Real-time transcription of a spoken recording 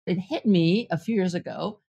It hit me a few years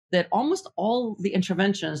ago that almost all the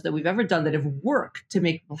interventions that we've ever done that have worked to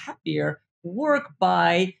make people happier work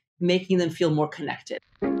by making them feel more connected.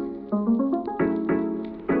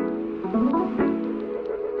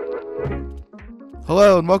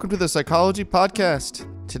 Hello and welcome to the Psychology Podcast.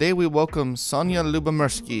 Today we welcome Sonja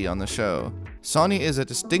Lyubomirsky on the show. Sonja is a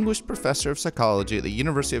distinguished professor of psychology at the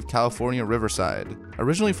University of California, Riverside.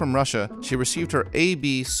 Originally from Russia, she received her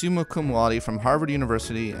A.B. summa cum laude from Harvard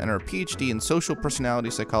University and her Ph.D. in social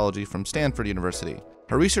personality psychology from Stanford University.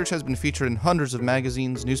 Her research has been featured in hundreds of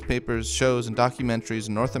magazines, newspapers, shows, and documentaries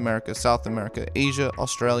in North America, South America, Asia,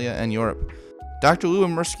 Australia, and Europe. Dr.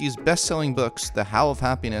 Lyubomirsky's best-selling books, The How of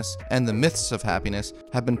Happiness and The Myths of Happiness,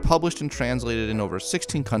 have been published and translated in over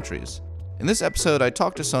 16 countries. In this episode, I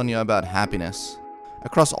talked to Sonja about happiness.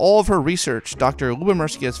 Across all of her research, Dr.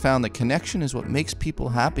 Lyubomirsky has found that connection is what makes people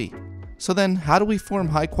happy. So then, how do we form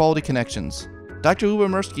high-quality connections? Dr.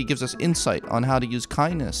 Lyubomirsky gives us insight on how to use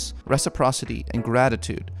kindness, reciprocity, and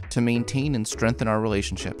gratitude to maintain and strengthen our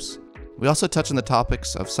relationships. We also touch on the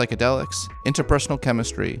topics of psychedelics, interpersonal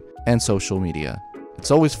chemistry, and social media.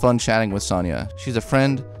 It's always fun chatting with Sonja. She's a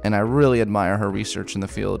friend, and I really admire her research in the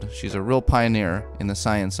field. She's a real pioneer in the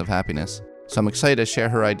science of happiness. So I'm excited to share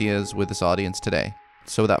her ideas with this audience today.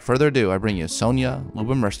 So without further ado, I bring you Sonja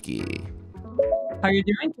Lyubomirsky. How are you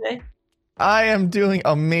doing today? I am doing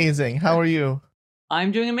amazing. How are you?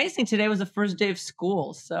 I'm doing amazing. Today was the first day of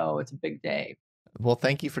school, so it's a big day. Well,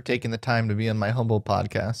 thank you for taking the time to be on my humble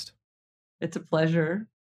podcast. It's a pleasure.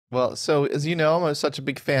 Well, so as you know, I'm such a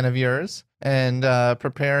big fan of yours, and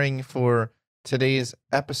preparing for today's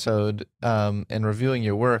episode and reviewing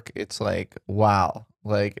your work, it's like, wow,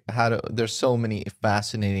 like there's so many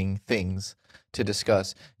fascinating things to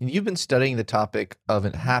discuss. And you've been studying the topic of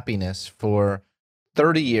happiness for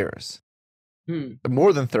 30 years,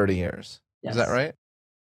 more than 30 years. Yes. Is that right?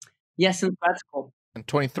 Yes, in grad school. And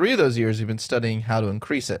 23 of those years, you've been studying how to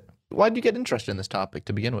increase it. Why did you get interested in this topic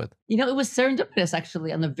to begin with? You know, it was serendipitous,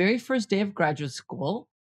 actually. On the very first day of graduate school,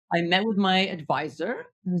 I met with my advisor,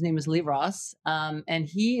 whose name is Lee Ross, and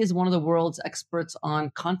he is one of the world's experts on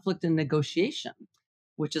conflict and negotiation,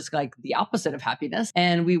 which is like the opposite of happiness.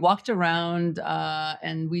 And we walked around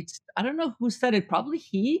and I don't know who said it, probably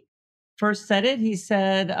he first said it. He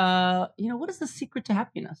said, what is the secret to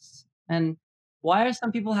happiness? And why are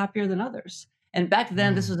some people happier than others? And back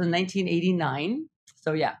then, this was in 1989.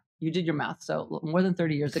 So yeah. You did your math. So more than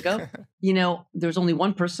 30 years ago, there's only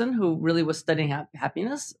one person who really was studying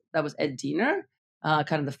happiness. That was Ed Diener,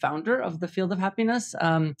 kind of the founder of the field of happiness.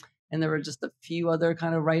 And there were just a few other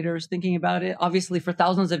kind of writers thinking about it. Obviously, for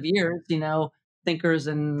thousands of years, thinkers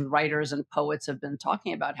and writers and poets have been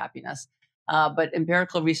talking about happiness. But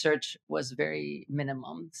empirical research was very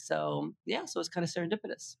minimum. So it's kind of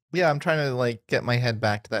serendipitous. Yeah, I'm trying to get my head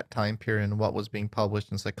back to that time period and what was being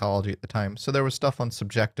published in psychology at the time. So there was stuff on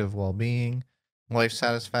subjective well-being, life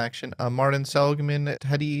satisfaction. Martin Seligman,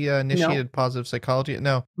 had he initiated positive psychology?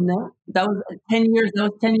 No, that was 10 years. That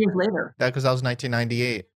was 10 years later. Because that was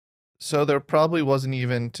 1998. So there probably wasn't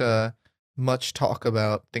even much talk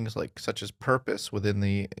about things such as purpose within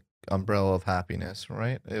the umbrella of happiness,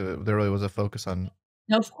 right? There really was a focus on.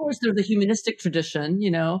 Now, of course, there's the humanistic tradition,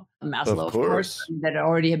 Maslow, of course, that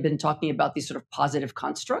already have been talking about these sort of positive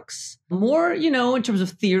constructs more, in terms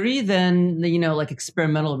of theory than, like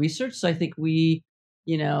experimental research. So I think we,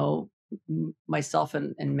 myself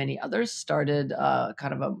and many others started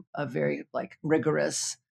kind of a very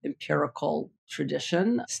rigorous empirical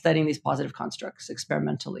tradition studying these positive constructs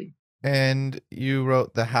experimentally. And you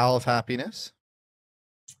wrote The How of Happiness.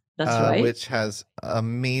 That's right. Which has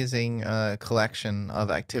amazing collection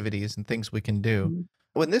of activities and things we can do. Mm-hmm.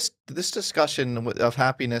 When this discussion of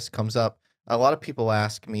happiness comes up, a lot of people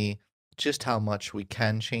ask me just how much we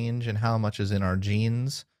can change and how much is in our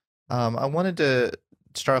genes. I wanted to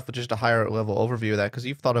start off with just a higher level overview of that because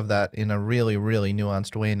you've thought of that in a really, really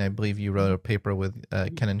nuanced way, and I believe you wrote a paper with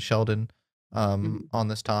Ken and Sheldon on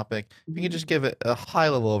this topic. If you could just give it a high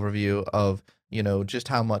level overview of just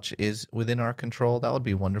how much is within our control, that would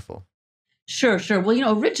be wonderful. Sure.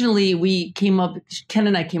 Well, originally Ken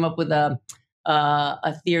and I came up with a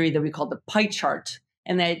theory that we called the pie chart.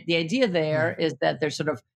 And the idea there is that there's sort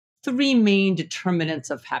of three main determinants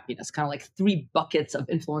of happiness, kind of like three buckets of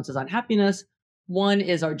influences on happiness. One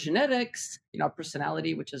is our genetics, our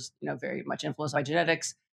personality, which is, very much influenced by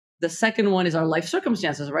genetics. The second one is our life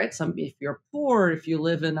circumstances, right? If you're poor, if you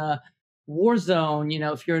live in a war zone,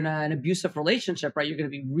 if you're in an abusive relationship, right, you're going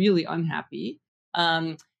to be really unhappy.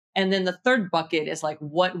 And then the third bucket is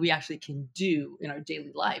what we actually can do in our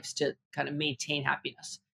daily lives to kind of maintain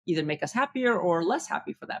happiness. either make us happier or less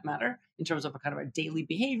happy for that matter, in terms of kind of our daily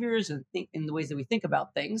behaviors and in the ways that we think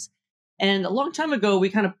about things. And a long time ago, we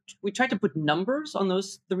tried to put numbers on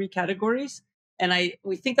those three categories. And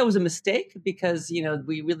we think that was a mistake because,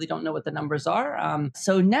 we really don't know what the numbers are.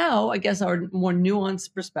 So now I guess our more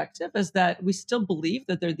nuanced perspective is that we still believe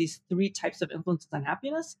that there are these three types of influences on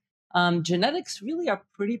happiness. Genetics really are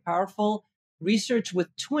pretty powerful. Research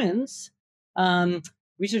with twins,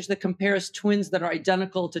 research that compares twins that are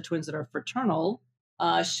identical to twins that are fraternal,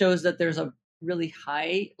 shows that there's a really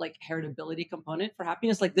high heritability component for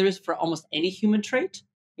happiness, like there is for almost any human trait,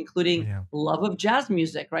 including Yeah. love of jazz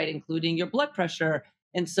music, right? Including your blood pressure.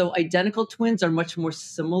 And so identical twins are much more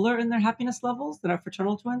similar in their happiness levels than our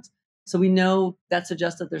fraternal twins. So we know that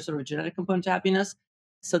suggests that there's sort of a genetic component to happiness.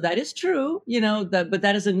 So that is true, but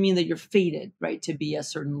that doesn't mean that you're fated, right, to be a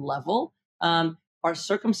certain level. Our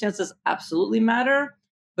circumstances absolutely matter.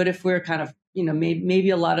 But if we're kind of, maybe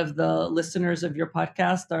a lot of the listeners of your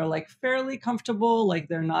podcast are like fairly comfortable, like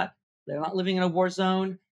they're not living in a war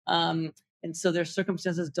zone. And so their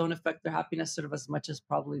circumstances don't affect their happiness sort of as much as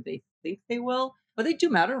probably they think they will, but they do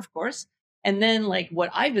matter, of course. And then what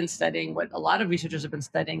I've been studying, what a lot of researchers have been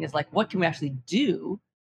studying is what can we actually do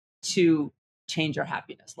to change our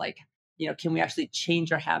happiness? Can we actually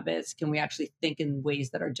change our habits? Can we actually think in ways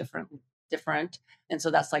that are different? And so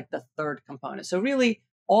that's the third component. So really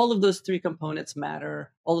all of those three components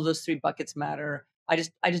matter. All of those three buckets matter. I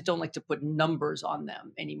just don't like to put numbers on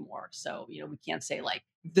them anymore. So, we can't say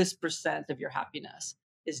this percent of your happiness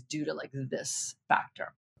is due to this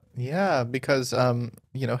factor. Yeah, because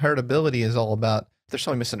heritability is all about, there's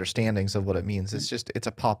so many misunderstandings of what it means. It's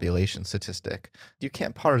a population statistic. You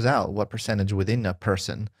can't parse out what percentage within a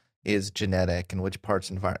person is genetic and which parts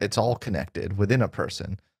environment. It's all connected within a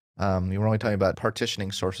person. You were only talking about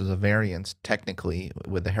partitioning sources of variance technically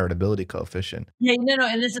with the heritability coefficient. Yeah, no,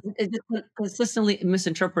 and it's consistently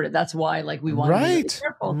misinterpreted. That's why we want to be really Right,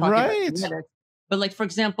 careful talking about right. genetics. But for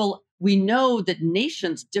example, we know that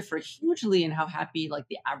nations differ hugely in how happy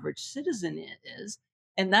the average citizen is.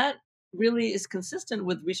 And that really is consistent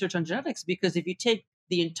with research on genetics, because if you take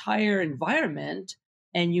the entire environment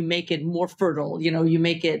and you make it more fertile, you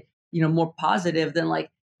make it, more positive, then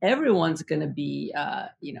everyone's going to be,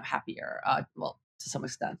 happier, well, to some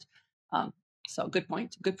extent. So good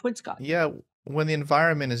point. Good point, Scott. Yeah, when the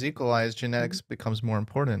environment is equalized, Mhm, genetics becomes more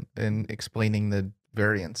important in explaining the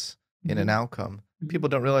variance in an mhm, outcome. mhm, People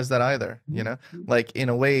don't realize that either, mhm, mhm, In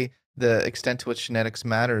a way, the extent to which genetics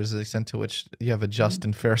matters is the extent to which you have a mhm, just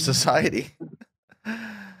and fair mhm. society.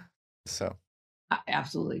 So,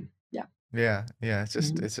 Absolutely. Yeah. yeah, yeah,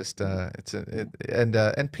 Mhm,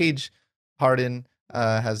 and Paige Harden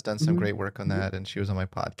has done some mhm, great work on mhm, that, and she was on my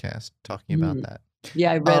podcast talking about mm. that.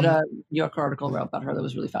 Yeah, I read Um, a New York article about her that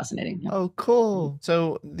was really fascinating. Yeah. oh, Mhm, cool.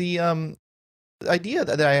 So the idea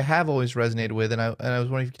that I have always resonated with, and I was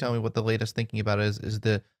wondering if you could tell me what the latest thinking about it is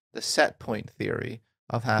the set point theory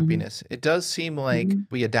of mhm, happiness. It does seem like mhm,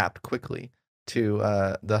 we adapt quickly to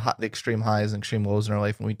the extreme highs and extreme lows in our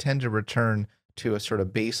life, and we tend to return to a sort of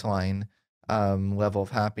baseline level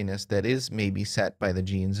of happiness that is maybe set by the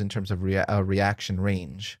genes in terms of reaction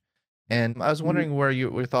range. And I was mhm. wondering where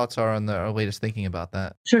your thoughts are on our latest thinking about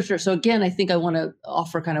that. Sure, sure. So again, I think I want to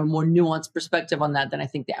offer kind of a more nuanced perspective on that than I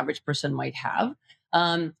think the average person might have.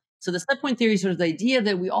 So the set point theory is sort of the idea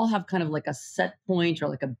that we all have kind of a set point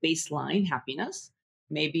or a baseline happiness,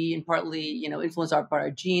 maybe in partly, influenced by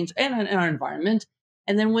our genes and our environment.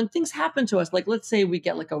 And then when things happen to us, let's say we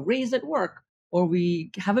get a raise at work, or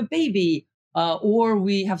we have a baby, or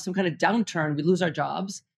we have some kind of downturn, we lose our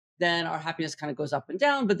jobs, then our happiness kind of goes up and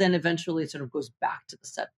down, but then eventually it sort of goes back to the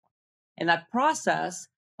set. And that process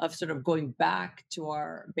of sort of going back to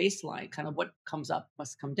our baseline, kind of what comes up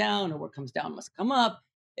must come down, or what comes down must come up,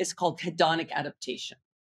 is called hedonic adaptation.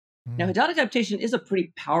 Now, Mm, hedonic adaptation is a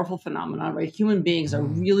pretty powerful phenomenon, right? Human beings are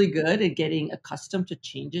mm, really good at getting accustomed to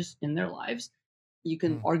changes in their lives. You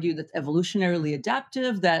can mm, argue that's evolutionarily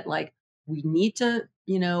adaptive, that we need to,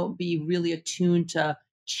 be really attuned to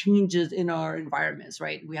changes in our environments,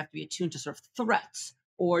 right? We have to be attuned to sort of threats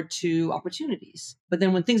or to opportunities. But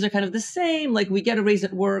then when things are kind of the same, like we get a raise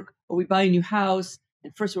at work or we buy a new house,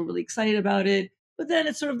 and first we're really excited about it, but then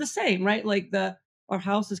it's sort of the same, right? Our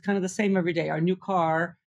house is kind of the same every day. Our new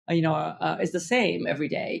car, is the same every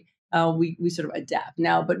day. We sort of adapt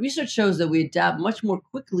now, but research shows that we adapt much more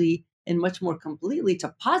quickly and much more completely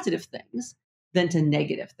to positive things than to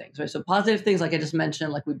negative things, right? So positive things, like I just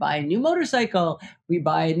mentioned, like we buy a new motorcycle, we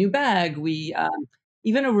buy a new bag, we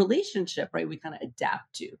even a relationship, right? We kind of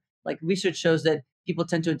adapt to. Like research shows that people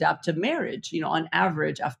tend to adapt to marriage. On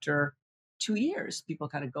average, after 2 years, people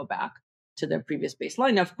kind of go back to their previous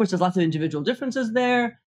baseline. Now, of course, there's lots of individual differences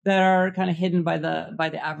there that are kind of hidden by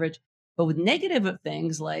the average. But with negative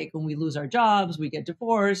things like when we lose our jobs, we get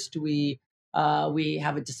divorced, we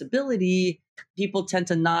have a disability, people tend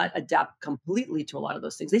to not adapt completely to a lot of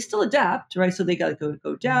those things. They still adapt, right? So they got to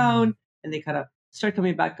go down and they kind of start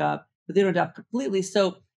coming back up, but they don't adapt completely.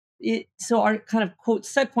 So our kind of quote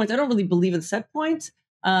set points, I don't really believe in set points,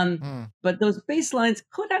 but those baselines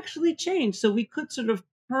could actually change. So we could sort of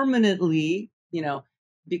permanently,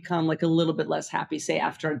 become like a little bit less happy, say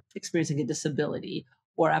after experiencing a disability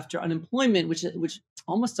or after unemployment, which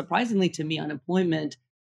almost surprisingly to me, unemployment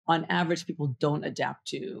on average, people don't adapt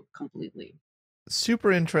to completely.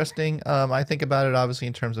 Super interesting. I think about it obviously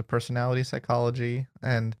in terms of personality psychology,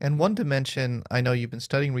 and one dimension I know you've been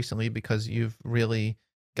studying recently because you've really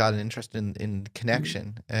got an interest in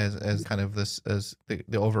connection as kind of this as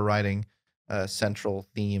the overriding central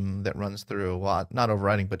theme that runs through a lot, not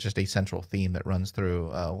overriding, but just a central theme that runs through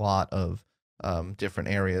a lot of different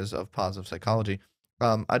areas of positive psychology.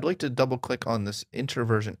 I'd like to double click on this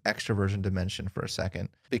introversion extroversion dimension for a second,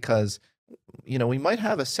 because we might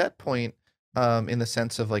have a set point in the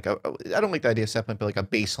sense of like I don't like the idea of set point, but like a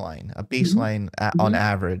baseline on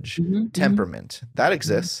average temperament that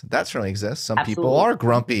exists. That certainly exists. Some people are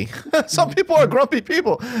grumpy. Some people are grumpy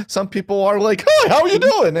people. Some people are like, "Hey, how are you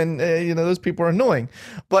doing?" And those people are annoying.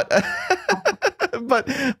 But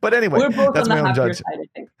but anyway, we're both that's on my the own happier judge. side, I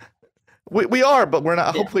think. We are, but we're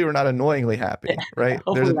not. Yeah. Hopefully, we're not annoyingly happy, Yeah. right?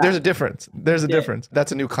 Hopefully There's a difference. There's a difference.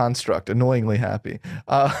 That's a new construct. Annoyingly happy.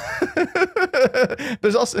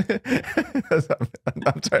 There's also.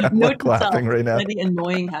 I'm sorry. I'm like laughing right now. Steady,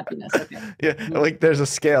 annoying happiness. Okay. Yeah, like there's a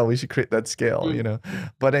scale. We should create that scale.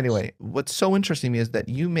 But anyway, what's so interesting to me is that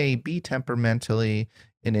you may be temperamentally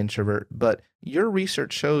an introvert, but your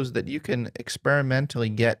research shows that you can experimentally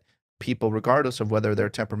get people, regardless of whether they're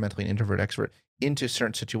temperamentally an introvert, extrovert, into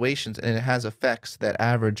certain situations, and it has effects that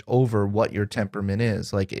average over what your temperament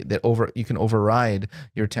is. Like you can override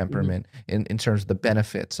your temperament in terms of the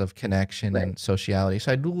benefits of connection and sociality.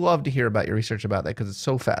 So I'd love to hear about your research about that because it's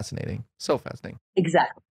so fascinating. So fascinating.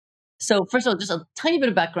 Exactly. So first of all, just a tiny bit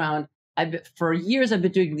of background. For years, I've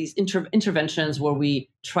been doing these interventions where we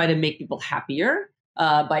try to make people happier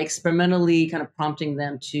by experimentally kind of prompting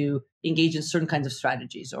them to engage in certain kinds of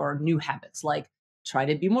strategies or new habits, like try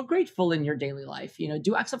to be more grateful in your daily life,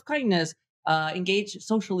 do acts of kindness, engage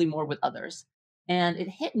socially more with others. And it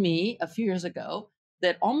hit me a few years ago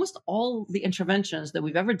that almost all the interventions that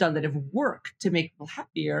we've ever done that have worked to make people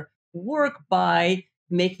happier work by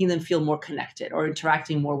making them feel more connected or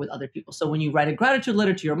interacting more with other people. So when you write a gratitude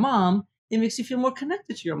letter to your mom, it makes you feel more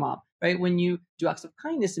connected to your mom, right? When you do acts of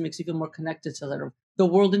kindness, it makes you feel more connected to the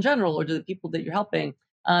world in general or to the people that you're helping.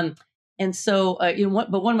 And so,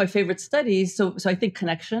 but one of my favorite studies, so I think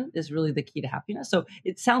connection is really the key to happiness. So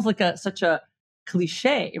it sounds like such a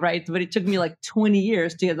cliche, right? But it took me like 20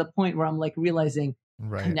 years to get to the point where I'm like realizing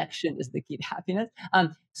connection is the key to happiness.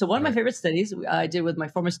 So one of my favorite studies I did with my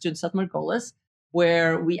former student, Seth Margolis,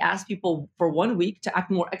 where we asked people for 1 week to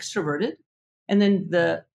act more extroverted, and then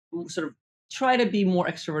the sort of try to be more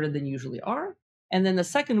extroverted than you usually are. And then the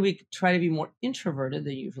second week, try to be more introverted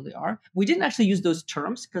than you usually are. We didn't actually use those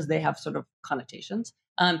terms because they have sort of connotations,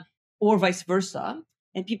 or vice versa.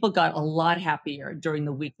 And people got a lot happier during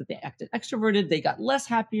the week that they acted extroverted. They got less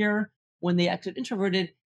happier when they acted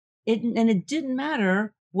introverted. And it didn't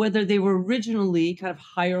matter whether they were originally kind of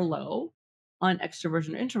high or low on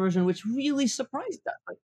extroversion or introversion, which really surprised us.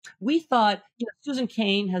 Like, we thought, Susan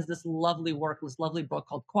Cain has this lovely book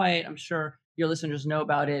called Quiet. I'm sure your listeners know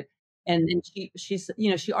about it. And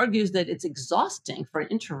she argues that it's exhausting for an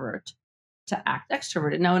introvert to act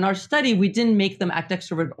extroverted. Now, in our study, we didn't make them act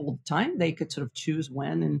extroverted all the time. They could sort of choose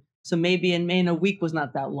when. And so maybe in a week was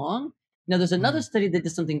not that long. Now, there's another study that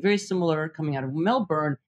did something very similar coming out of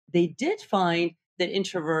Melbourne. They did find that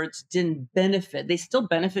introverts didn't benefit. They still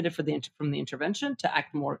benefited from the intervention to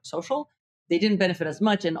act more social. They didn't benefit as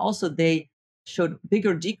much. And also they showed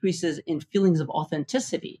bigger decreases in feelings of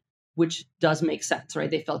authenticity, which does make sense,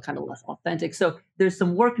 right? They felt kind of less authentic. So there's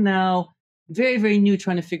some work now, very, very new,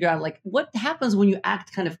 trying to figure out like what happens when you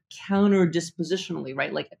act kind of counter dispositionally,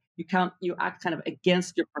 right? Like you act kind of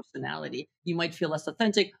against your personality. You might feel less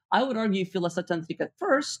authentic. I would argue you feel less authentic at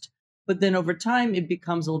first, but then over time it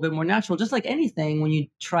becomes a little bit more natural. Just like anything, when you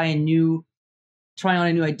try on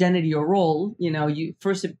a new identity or role, you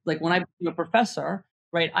first, like when I became a professor,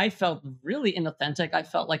 right? I felt really inauthentic. I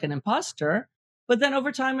felt like an imposter. But then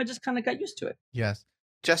over time, I just kind of got used to it. Yes.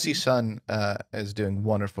 Jessie Sun is doing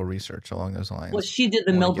wonderful research along those lines. Well, she did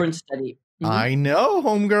the Melbourne study. Mhm. I know,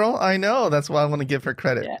 homegirl. I know. That's why I want to give her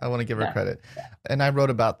credit. Yeah. I want to give her Yeah. credit. And I wrote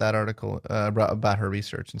about that article, about her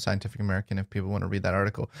research in Scientific American, if people want to read that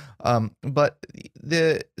article. But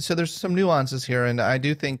so there's some nuances here, and I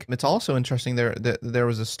do think it's also interesting. There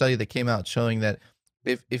was a study that came out showing that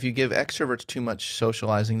if you give extroverts too much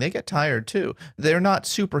socializing, they get tired too. They're not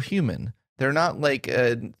superhuman. They're not like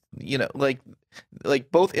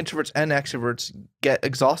like both introverts and extroverts get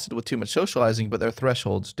exhausted with too much socializing, but their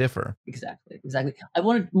thresholds differ. Exactly. Exactly. I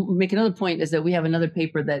want to make another point is that we have another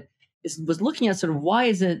paper that was looking at sort of why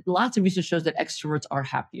is it lots of research shows that extroverts are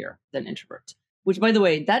happier than introverts, which by the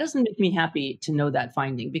way, that doesn't make me happy to know that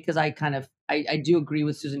finding because I do agree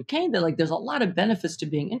with Susan Cain that like there's a lot of benefits to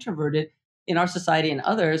being introverted in our society and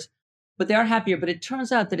others, but they are happier. But it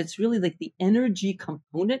turns out that it's really like the energy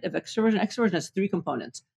component of extroversion. Extroversion has three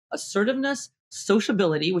components: assertiveness,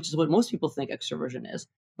 sociability, which is what most people think extroversion is,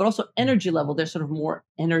 but also energy level. They're sort of more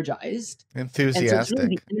energized. And so it's really the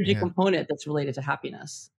Enthusiastic. energy Yeah. component that's related to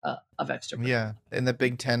happiness of extroversion. Yeah. In the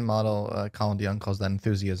Big Ten model, Colin DeYoung calls that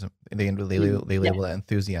enthusiasm. They Yeah, label that high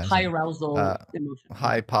enthusiasm. arousal emotion. Yeah.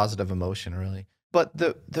 High positive emotion, really. But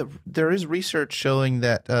there is research showing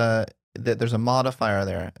that that there's a modifier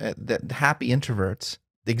there, that happy introverts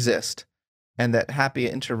exist, and that happy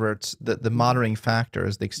introverts, the moderating factor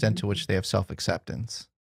is the extent to which they have self-acceptance.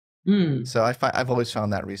 Mm. So I've always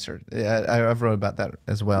found that research. I've wrote about that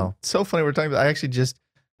as well. It's so funny we're talking about. I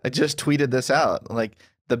just tweeted this out. Like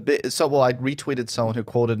I retweeted someone who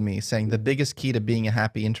quoted me saying the biggest key to being a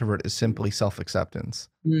happy introvert is simply self-acceptance.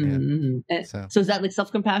 Yeah. Mm-hmm. So So is that like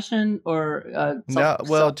self-compassion or no,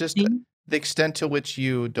 well, just self-esteem? the extent to which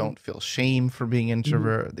you don't feel shame for being Mhm,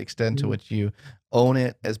 introvert, the extent to mhm. which you own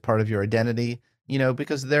it as part of your identity.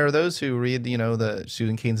 Because there are those who read, the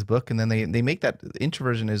Susan Cain's book, and then they make that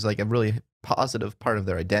introversion is like a really positive part of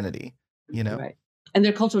their identity, you know? Right. And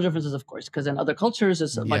there are cultural differences, of course, because in other cultures,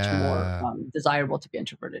 it's much more Yeah. desirable to be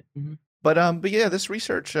introverted. Mhm. But yeah, this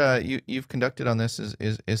research you've conducted on this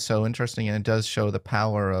is so interesting, and it does show the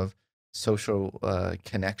power of social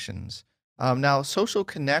connections. Now, social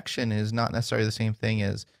connection is not necessarily the same thing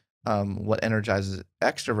as what energizes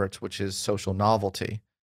extroverts, which is social novelty.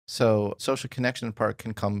 So, social connection part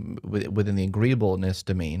can come within the agreeableness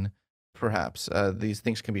domain. Perhaps these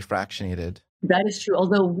things can be fractionated. That is true.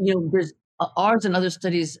 Although, there's ours and other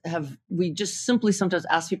studies we just simply sometimes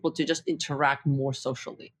ask people to just interact more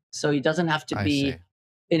socially. So it doesn't have to I see. be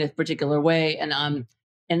in a particular way. And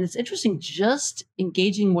it's interesting, just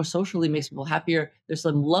engaging more socially makes people happier. There's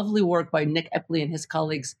some lovely work by Nick Epley and his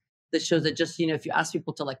colleagues that shows that just, if you ask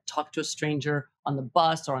people to like talk to a stranger on the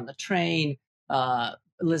bus or on the train,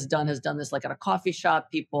 Liz Dunn has done this like at a coffee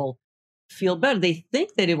shop, people feel better. They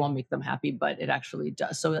think that it won't make them happy, but it actually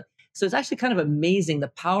does. So it's actually kind of amazing the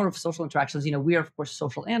power of social interactions. We are of course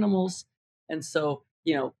social animals, and so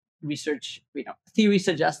research, theory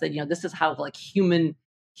suggests that this is how like human.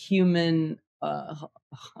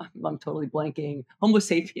 I'm totally blanking. Homo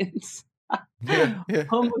sapiens. Yeah, yeah.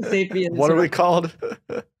 Homo sapiens. What are we called?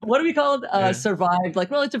 What are we called? Yeah. Survived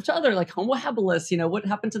like relative to other like Homo habilis. What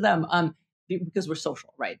happened to them? Because we're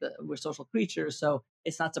social, right? We're social creatures, so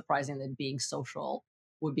it's not surprising that being social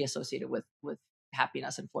would be associated with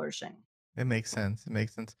happiness and flourishing. It makes sense. It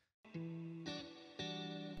makes sense.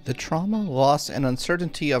 The trauma, loss, and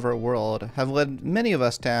uncertainty of our world have led many of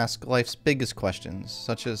us to ask life's biggest questions,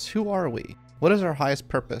 such as who are we? What is our highest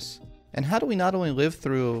purpose? And how do we not only live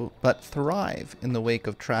through, but thrive in the wake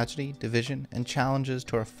of tragedy, division, and challenges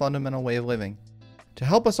to our fundamental way of living? To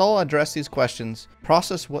help us all address these questions,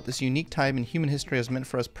 process what this unique time in human history has meant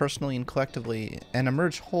for us personally and collectively, and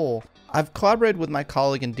emerge whole, I've collaborated with my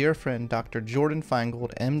colleague and dear friend, Dr. Jordan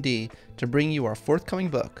Feingold, MD, to bring you our forthcoming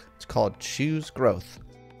book. It's called Choose Growth,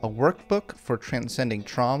 a workbook for transcending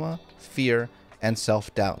trauma, fear, and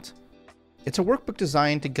self-doubt. It's a workbook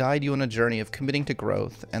designed to guide you on a journey of committing to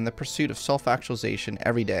growth and the pursuit of self-actualization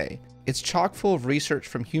every day. It's chock full of research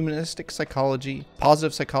from humanistic psychology,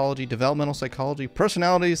 positive psychology, developmental psychology,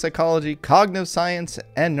 personality psychology, cognitive science,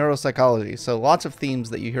 and neuropsychology. So lots of themes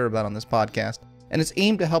that you hear about on this podcast. And it's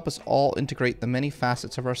aimed to help us all integrate the many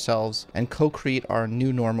facets of ourselves and co-create our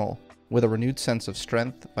new normal with a renewed sense of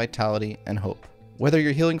strength, vitality, and hope. Whether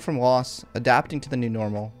you're healing from loss, adapting to the new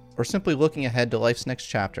normal, or simply looking ahead to life's next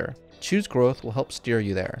chapter, Choose Growth will help steer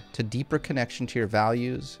you there to deeper connection to your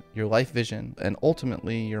values, your life vision, and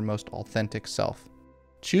ultimately your most authentic self.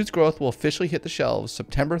 Choose Growth will officially hit the shelves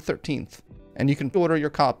September 13th, and you can order your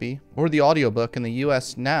copy or the audiobook in the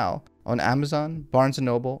US now on Amazon, Barnes &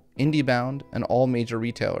 Noble, IndieBound, and all major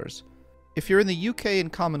retailers. If you're in the UK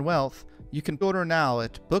and Commonwealth, you can order now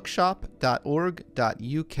at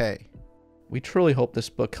bookshop.org.uk. We truly hope this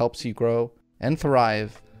book helps you grow and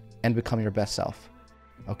thrive and become your best self.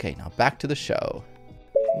 Okay, now back to the show.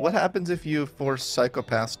 What happens if you force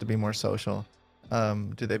psychopaths to be more social?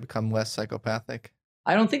 Do they become less psychopathic?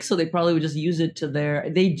 I don't think so. They probably would just use it to their,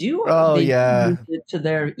 they do Yeah, use it to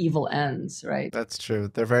their evil ends, right? that's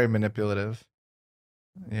true. They're very manipulative.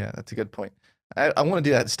 Yeah, that's a good point. I want to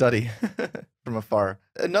do that study from afar.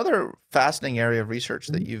 Another fascinating area of research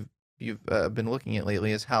that you've been looking at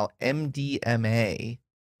lately is how MDMA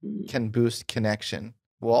can boost connection.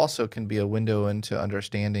 Well, also can be a window into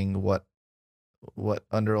understanding what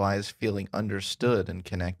underlies feeling understood and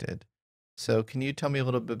connected. So can you tell me a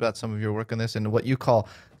little bit about some of your work on this and what you call,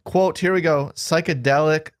 quote, here we go,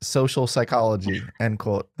 psychedelic social psychology, end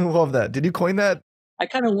quote. Love that. Did you coin that? I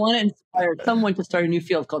kind of want to inspire someone to start a new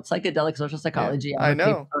field called psychedelic social psychology. Yeah, I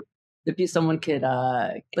know. That someone could,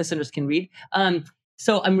 listeners can read.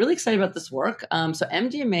 So I'm really excited about this work. So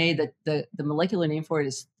MDMA, the molecular name for it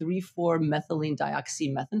is 3,4-methylene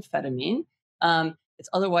dioxymethamphetamine. It's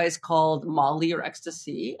otherwise called Molly or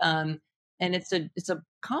ecstasy. And it's a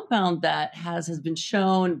compound that has been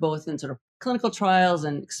shown both in sort of clinical trials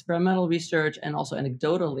and experimental research and also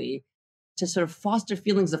anecdotally to sort of foster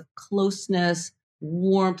feelings of closeness,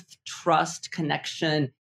 warmth, trust,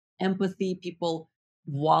 connection, empathy. People,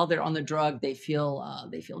 while they're on the drug, they feel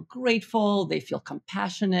grateful, they feel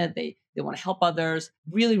compassionate, they want to help others,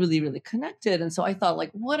 really, really, really connected. And so I thought,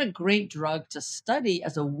 like, what a great drug to study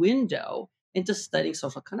as a window into studying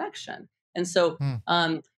social connection. And so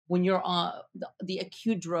when you're on the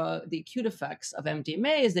acute effects of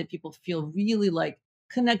MDMA is that people feel really like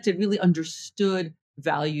connected, really understood,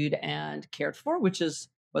 valued, and cared for, which is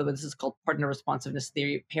what this is called partner responsiveness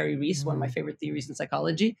theory, Perry Reese, one of my favorite theories in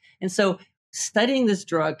psychology. And so studying this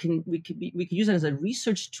drug we could use it as a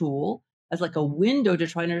research tool, as like a window to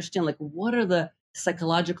try to understand, like, what are the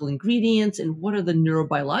psychological ingredients and what are the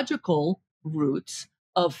neurobiological roots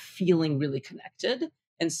of feeling really connected.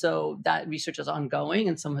 And so that research is ongoing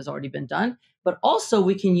and some has already been done, but also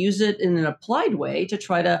we can use it in an applied way to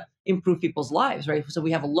try to improve people's lives, right? So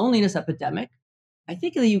we have a loneliness epidemic. I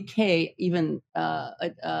think in the UK even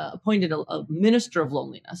appointed a minister of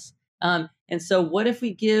loneliness. And so what if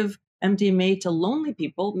we give MDMA to lonely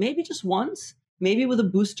people, maybe just once, maybe with a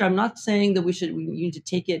booster? I'm not saying that we need to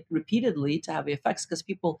take it repeatedly to have the effects, because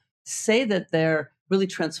people say that they're really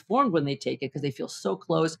transformed when they take it because they feel so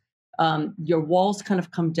close. Your walls kind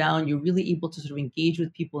of come down. You're really able to sort of engage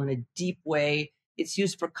with people in a deep way. It's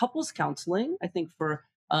used for couples counseling, I think, for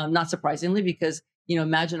not surprisingly, because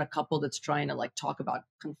imagine a couple that's trying to like talk about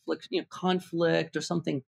conflict or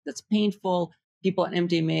something that's painful. People on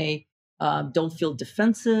MDMA don't feel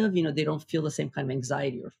defensive. They don't feel the same kind of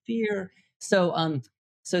anxiety or fear. So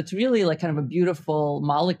it's really like kind of a beautiful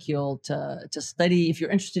molecule to study if you're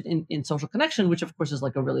interested in social connection, which of course is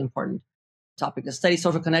like a really important topic to study.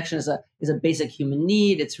 Social connection is a basic human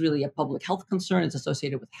need. It's really a public health concern. It's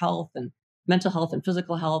associated with health and mental health and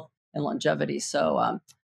physical health and longevity. So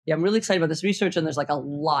yeah, I'm really excited about this research, and there's like a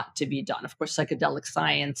lot to be done. Of course, psychedelic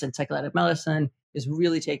science and psychedelic medicine is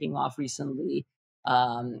really taking off recently.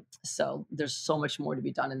 So there's so much more to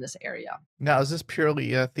be done in this area. Now, is this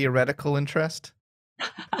purely a theoretical interest?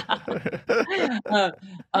 Yeah,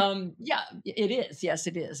 it is. Yes,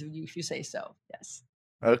 it is. If you say so. Yes.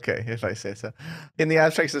 Okay, if I say so. In the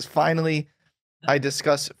abstract, it says, finally, I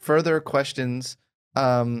discuss further questions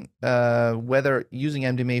whether using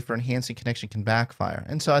MDMA for enhancing connection can backfire.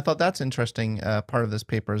 And so I thought that's interesting part of this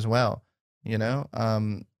paper as well.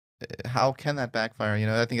 How can that backfire?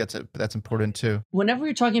 I think that's important too. Whenever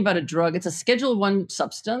you're talking about a drug, it's a Schedule 1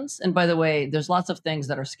 substance. And by the way, there's lots of things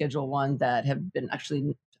that are Schedule 1 that have been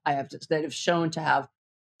actually, that have shown to have,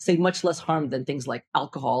 say, much less harm than things like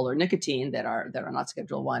alcohol or nicotine that are not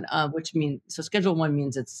Schedule 1, which means, so Schedule 1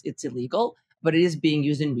 means it's illegal, but it is being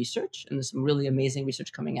used in research. And there's some really amazing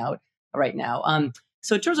research coming out right now.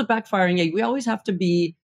 So in terms of backfiring, we always have to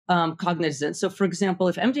be cognizant. So for example,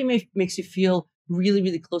 if MDMA makes you feel really,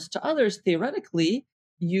 really close to others, theoretically,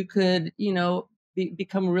 you could,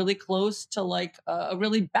 become really close to like a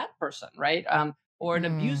really bad person, right? Or an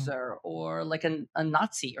abuser, or like a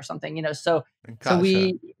Nazi or something, So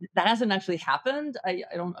that hasn't actually happened.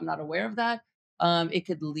 I'm not aware of that. It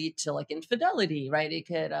could lead to like infidelity, right? It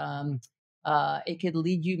could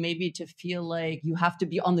lead you maybe to feel like you have to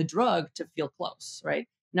be on the drug to feel close, right?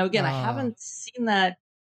 Now, again, I haven't seen that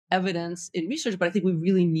evidence in research, but I think we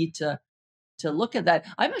really need to look at that.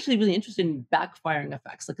 I'm actually really interested in backfiring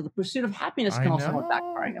effects. Like the pursuit of happiness can also have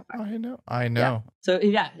backfiring effects. I know. Yeah. So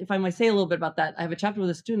if I might say a little bit about that, I have a chapter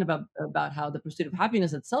with a student about how the pursuit of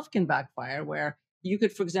happiness itself can backfire, where you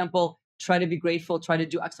could, for example, try to be grateful, try to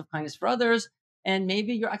do acts of kindness for others. And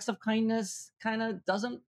maybe your acts of kindness kind of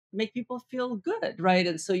doesn't make people feel good, right?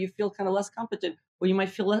 And so you feel kind of less competent, or you might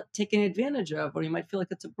feel taken advantage of, or you might feel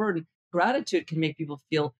like it's a burden. Gratitude can make people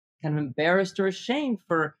feel kind of embarrassed or ashamed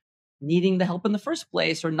for needing the help in the first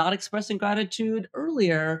place, or not expressing gratitude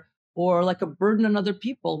earlier, or like a burden on other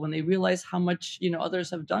people when they realize how much others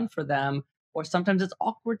have done for them. Or sometimes it's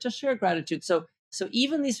awkward to share gratitude. So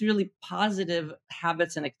even these really positive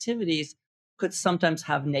habits and activities could sometimes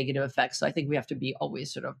have negative effects. So I think we have to be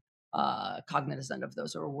always sort of cognizant of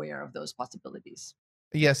those, or aware of those possibilities.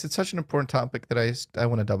 Yes, it's such an important topic that I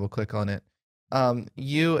want to double click on it.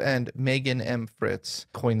 You and Megan M. Fritz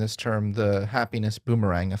coined this term, the happiness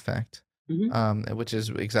boomerang effect, Mhm. which is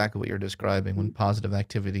exactly what you're describing when positive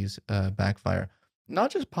activities backfire.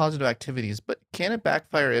 Not just positive activities, but can it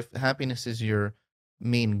backfire if happiness is your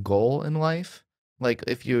main goal in life? Like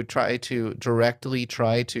if you directly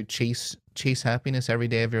try to chase happiness every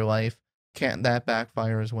day of your life, can't that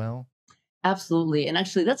backfire as well? Absolutely. And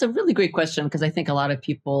actually, that's a really great question, because I think a lot of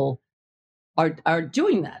people are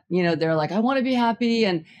doing that. They're like, I want to be happy,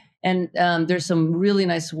 and there's some really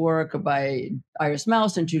nice work by Iris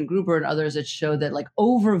Mouse and June Gruber and others that show that like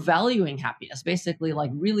overvaluing happiness, basically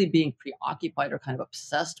like really being preoccupied or kind of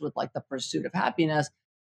obsessed with like the pursuit of happiness,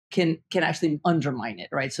 can actually undermine it,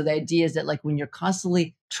 right? So the idea is that like when you're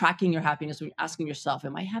constantly tracking your happiness, when you're asking yourself,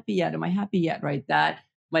 am I happy yet? Am I happy yet? Right? That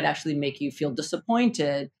might actually make you feel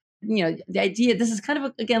disappointed. The idea, this is kind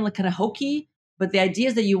of again like kind of hokey, but the idea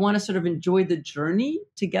is that you want to sort of enjoy the journey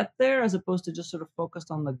to get there, as opposed to just sort of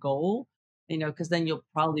focused on the goal, because then you'll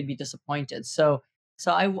probably be disappointed. So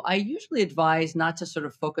I usually advise not to sort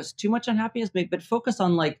of focus too much on happiness, but focus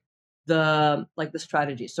on like the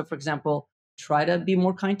strategies. So for example, try to be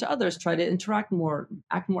more kind to others, try to interact more,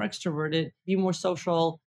 act more extroverted, be more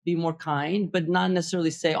social, be more kind, but not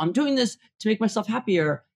necessarily say, I'm doing this to make myself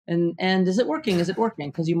happier. And is it working? Is it working?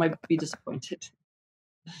 Because you might be disappointed.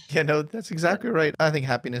 Yeah, no, that's Yeah. exactly right. I think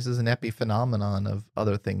happiness is an epiphenomenon of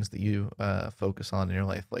other things that you focus on in your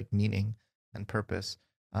life, like meaning and purpose,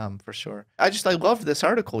 for sure. I loved this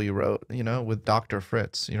article you wrote, with Dr.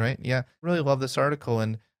 Fritz, right? Yeah, really love this article.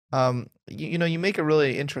 And, you make a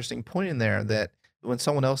really interesting point in there that when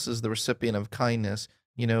someone else is the recipient of kindness,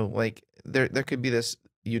 like there could be this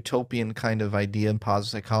utopian kind of idea in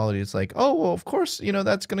positive psychology. It's like, oh, well, of course,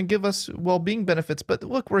 that's going to give us well-being benefits, but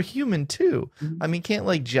look, we're human too. Mhm. I mean, can't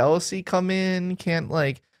like jealousy come in? Can't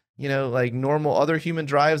like, like normal other human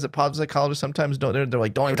drives that positive psychologists sometimes don't, they're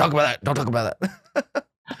like, don't even talk about that. Don't talk about that.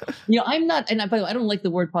 I'm not, and by the way, I don't like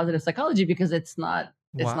the word positive psychology because it's not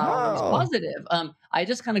always Wow. positive. I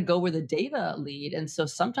just kind of go where the data lead. And so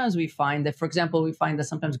sometimes we find that, for example, we find that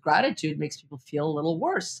sometimes gratitude makes people feel a little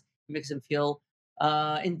worse. It makes them feel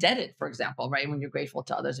indebted, for example, right? When you're grateful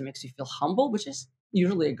to others, it makes you feel humble, which is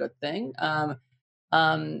usually a good thing.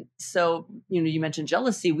 So you mentioned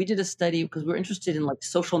jealousy. We did a study because we were interested in like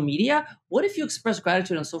social media. What if you express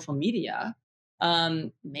gratitude on social media?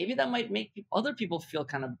 Maybe that might make other people feel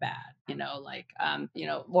kind of bad, or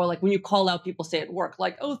like when you call out people, say at work,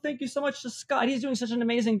 like, oh, thank you so much to Scott, he's doing such an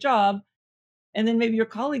amazing job. And then maybe your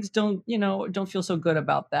colleagues don't feel so good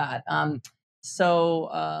about that.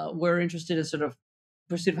 So we're interested in sort of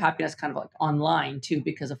pursuit of happiness kind of like online too,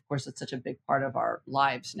 because of course it's such a big part of our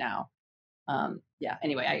lives now. Yeah,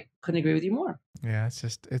 anyway, I couldn't agree with you more. Yeah,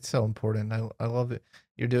 it's so important. I love it.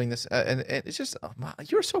 You're doing this, and it's just, wow,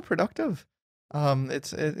 you're so productive.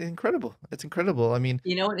 It's incredible. It's incredible. I mean,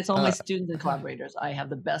 It's all my uh, students and collaborators. I have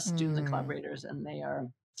the best students and mm, collaborators, and they are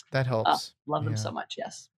that helps. love them Yeah. so much.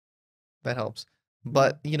 Yes. That helps. Mhm.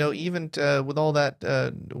 But, even with all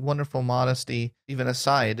that wonderful modesty even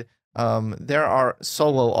aside, there are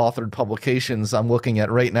solo authored publications I'm looking at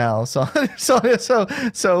right now. So,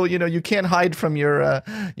 you can't hide from your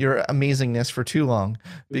amazingness for too long,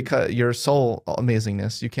 Mm. because your soul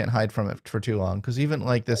amazingness, you can't hide from it for too long. Because even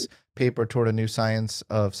like this paper toward a new science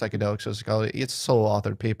of psychedelic sociology, it's a solo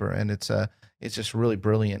authored paper, and it's just really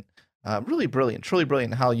brilliant, truly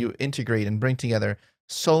brilliant how you integrate and bring together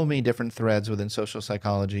so many different threads within social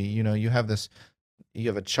psychology. You have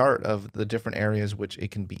a chart of the different areas which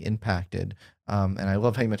it can be impacted. And I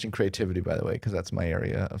love how you mentioned creativity, by the way, because that's my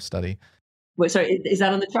area of study. Wait, sorry, is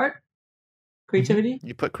that on the chart? Creativity?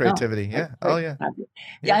 You put Oh, creativity. great, Yeah. Oh, great. yeah. Happy. Yeah,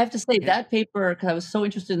 Yeah. I have to say Yeah. that paper, because I was so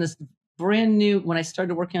interested in this brand new, when I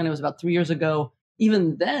started working on it, was about 3 years ago.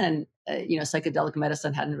 Even then, psychedelic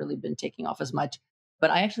medicine hadn't really been taking off as much.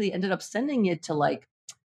 But I actually ended up sending it to like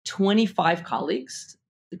 25 colleagues,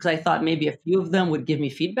 because I thought maybe a few of them would give me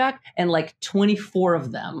feedback, and like 24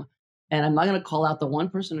 of them, and I'm not going to call out the one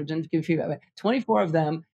person who didn't give feedback, but 24 of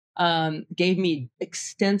them gave me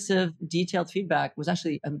extensive, detailed feedback. Was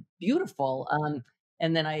actually beautiful.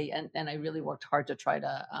 And then I really worked hard to try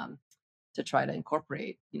to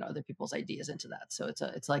incorporate other people's ideas into that. So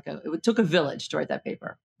it took a village to write that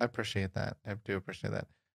paper. I appreciate that. I do appreciate that.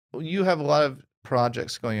 Well, you have a lot of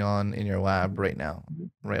projects going on in your lab right now, Mhm.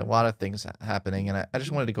 right? A lot of things happening, and I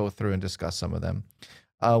just wanted to go through and discuss some of them.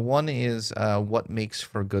 One is what makes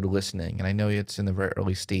for good listening, and I know it's in the very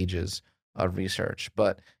early stages of research,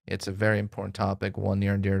 but it's a very important topic, one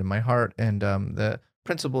near and dear to my heart, and the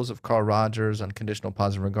principles of Carl Rogers, unconditional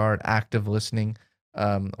positive regard, active listening.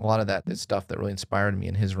 A lot of that is stuff that really inspired me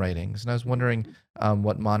in his writings, and I was wondering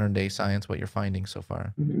what modern day science, what you're finding so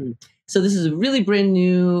far. Mhm. So this is a really brand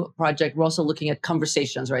new project. We're also looking at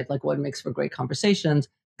conversations, right? Like what makes for great conversations.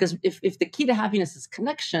 Because if the key to happiness is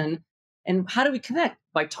connection, and how do we connect?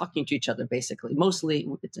 By talking to each other, basically. Mostly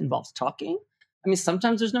it involves talking. I mean,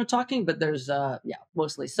 sometimes there's no talking, but there's, yeah,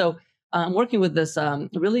 mostly. So I'm working with this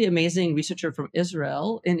really amazing researcher from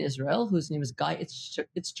Israel, whose name is Guy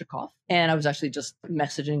Itzchakov. And I was actually just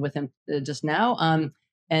messaging with him just now.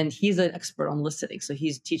 And he's an expert on listening, so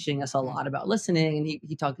he's teaching us a Mm. lot about listening, and he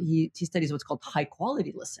studies what's called high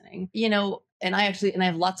quality listening. And I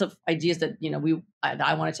have lots of ideas that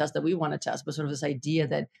I want to test, that we want to test, but sort of this idea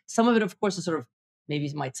that some of it, of course, is sort of maybe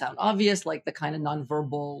might sound obvious, like the kind of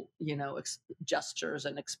nonverbal gestures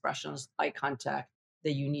and expressions, eye contact,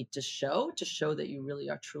 that you need to show that you really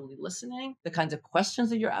are truly listening, the kinds of questions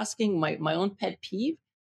that you're asking. My own pet peeve,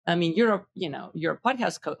 I mean, you're a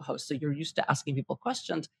podcast host, so you're used to asking people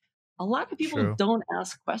questions. A lot of people True. don't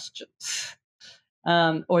ask questions,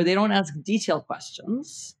 or they don't ask detailed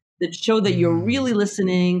questions that show that you're Mm, really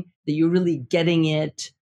listening, that you're really getting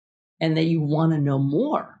it, and that you want to know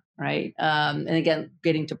more, right? And again,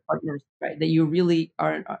 getting to partners, right? That you really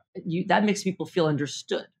you that makes people feel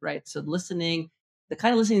understood, right? So listening, the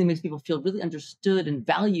kind of listening that makes people feel really understood and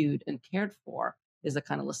valued and cared for, is the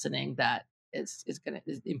kind of listening that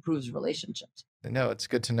improves relationships. no, it's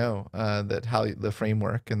good to know that how the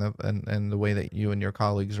framework and and the way that you and your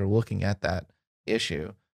colleagues are looking at that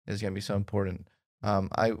issue is going to be so important.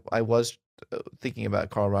 I was thinking about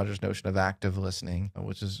Carl Rogers' notion of active listening,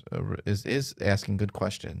 which is asking good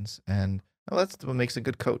questions, and well, that's what makes a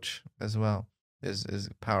good coach as well. Is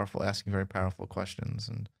powerful, asking very powerful questions,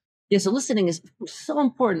 and Yeah, so listening is so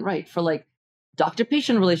important, right? For like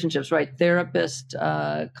doctor-patient relationships, right? Therapist,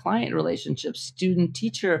 client relationships,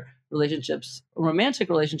 student-teacher relationships, romantic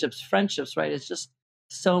relationships, friendships, right? It's just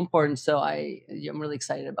so important. So I'm really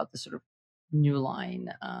excited about this sort of new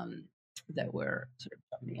line that we're sort of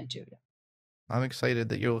jumping into. Yeah. I'm excited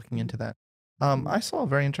that you're looking Mhm. into that. Mhm. I saw a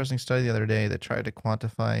very interesting study the other day that tried to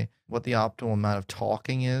quantify what the optimal amount of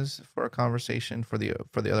talking is for a conversation for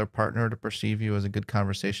the other partner to perceive you as a good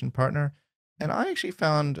conversation partner. And I actually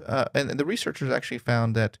found, and the researchers actually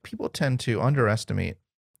found that people tend to underestimate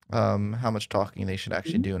how much talking they should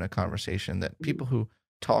actually Mhm. do in a conversation. That Mhm. people who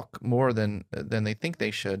talk more than they think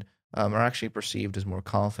they should are actually perceived as more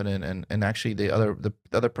confident, and actually the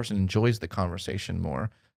other person enjoys the conversation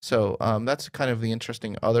more. So that's kind of the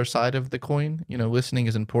interesting other side of the coin. You know, listening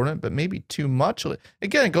is important, but maybe too much.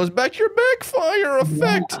 Again, it goes back to your backfire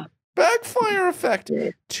effect. Yeah. Backfire effect.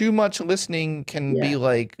 Yeah. Too much listening can Yeah. be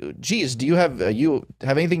like, geez, do you have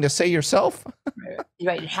anything to say yourself? Right.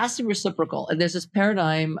 Right. It has to be reciprocal. And there's this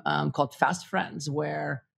paradigm called fast friends,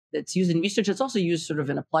 where it's used in research. It's also used sort of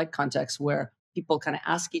in applied context, where people kind of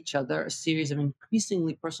ask each other a series of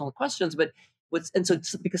increasingly personal questions. But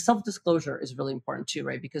because self disclosure is really important too,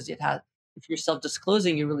 right? Because if you're self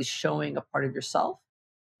disclosing, you're really showing a part of yourself.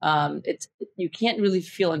 It's You can't really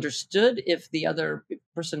feel understood if the other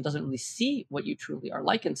person doesn't really see what you truly are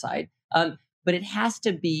like inside. But it has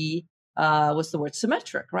to be what's the word,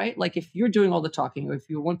 symmetric, right? Like if you're doing all the talking, or if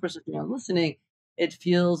you're one person doing all the listening, it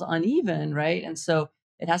feels uneven, right? And so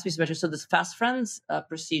it has to be symmetric. So this fast friends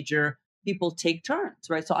procedure, people take turns,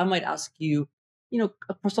 right? So I might ask you,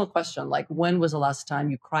 a personal question like, when was the last time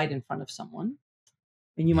you cried in front of someone?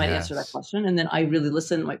 And you might answer that Yes. question, and then I really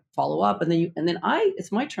listen, might follow up, and then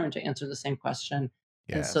it's my turn to answer the same question.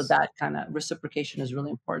 And so Yes. that kind of reciprocation is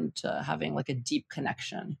really important to having like a deep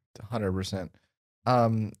connection. 100%.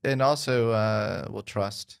 And also, well,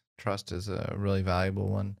 trust. Trust is a really valuable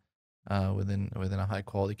one within a high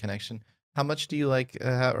quality connection. How much do you like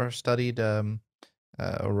or studied or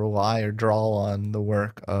rely or draw on the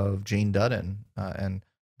work of Jane Dudden and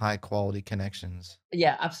high quality connections?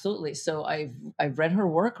 Yeah, absolutely. So I've read her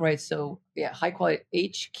work, right? So yeah, high quality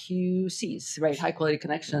HQCs, right? High quality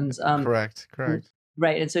connections. Correct. Mm, Correct.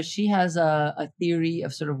 right, and so she has a theory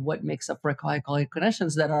of sort of what makes up for high quality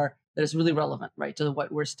connections that is really relevant, right, to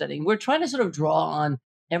what we're studying. We're trying to sort of draw on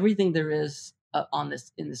everything there is on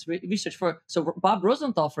this in this research. So Bob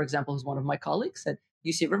Rosenthal, for example, who's one of my colleagues at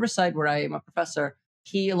UC Riverside, where I am a professor,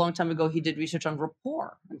 he a long time ago he did research on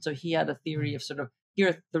rapport, and so he had a theory of sort of here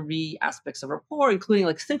are three aspects of rapport, including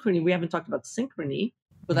like synchrony. We haven't talked about synchrony,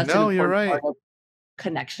 but that's an No, you're important right. part of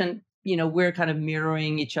connection. We're kind of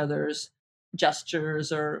mirroring each other's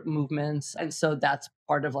gestures or movements, and so that's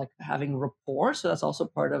part of like having rapport. So that's also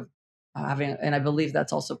part of having, and I believe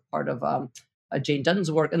that's also part of Jane Dutton's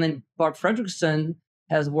work. And then Barb Fredrickson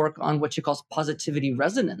has work on what she calls positivity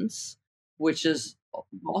resonance, which is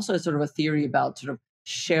also sort of a theory about sort of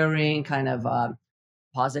sharing kind of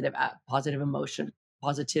positive emotion,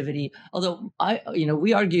 positivity. Although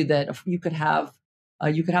we argue that you could have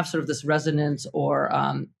sort of this resonance or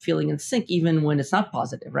feeling in sync even when it's not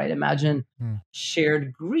positive, right? Imagine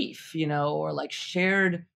shared grief, or like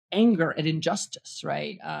shared anger at injustice,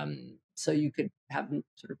 right? So you could have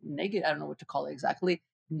sort of negative, I don't know what to call it exactly,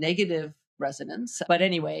 negative resonance. But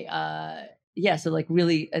anyway, yeah, so like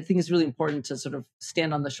really, I think it's really important to sort of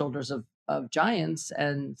stand on the shoulders of giants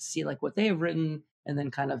and see like what they have written, and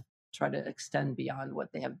then kind of try to extend beyond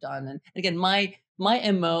what they have done. And again, my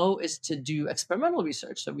MO is to do experimental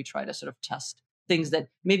research. So we try to sort of test things that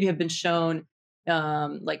maybe have been shown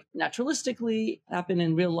like naturalistically happen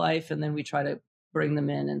in real life, and then we try to bring them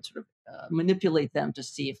in and sort of manipulate them to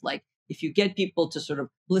see if you get people to sort of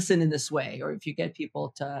listen in this way, or if you get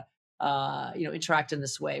people to interact in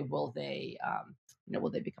this way, will they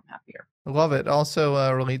become happier? I love it.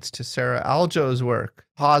 Also relates to Sarah Aljo's work,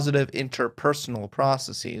 positive interpersonal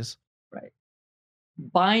processes. Right.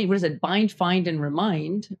 What is it? Bind, find, and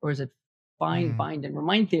remind, or is it find, bind, and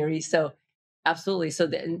remind theory? So absolutely. So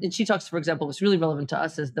and she talks, for example, what's really relevant to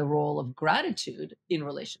us is the role of gratitude in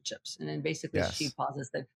relationships. And then basically she posits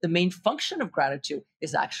that the main function of gratitude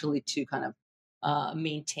is actually to kind of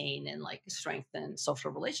maintain and like strengthen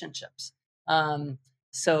social relationships.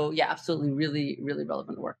 So yeah, absolutely, really, really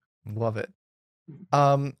relevant work. Love it.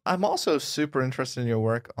 I'm also super interested in your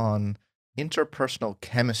work on interpersonal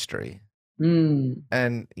chemistry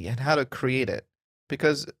and how to create it.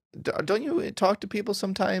 Because don't you talk to people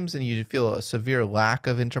sometimes and you feel a severe lack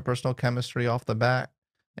of interpersonal chemistry off the bat?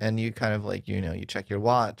 And you kind of like, you check your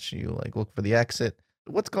watch, you like look for the exit.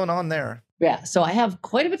 What's going on there? Yeah, so I have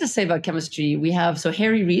quite a bit to say about chemistry. We have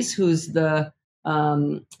Harry Rees, who's the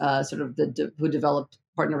who developed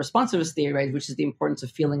partner responsiveness theory, right, which is the importance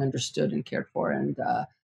of feeling understood and cared for and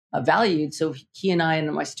valued. So he and I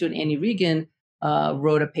and my student Annie Regan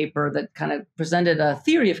wrote a paper that kind of presented a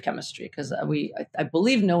theory of chemistry, because I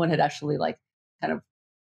believe no one had actually like kind of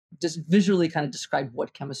just visually kind of described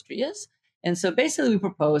what chemistry is. And so basically we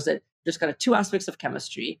propose that there's kind of two aspects of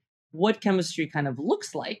chemistry. What chemistry kind of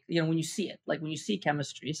looks like, when you see it, like when you see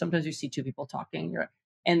chemistry, sometimes you see two people talking,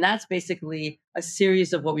 and that's basically a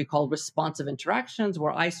series of what we call responsive interactions,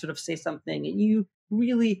 where I sort of say something and you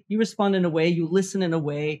respond in a way, you listen in a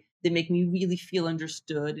way that make me really feel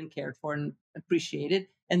understood and cared for and appreciated.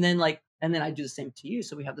 And then I do the same to you.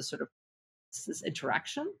 So we have this sort of this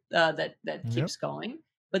interaction that keeps going.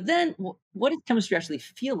 But then what does chemistry actually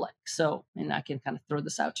feel like? So, and I can kind of throw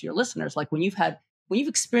this out to your listeners, like when you've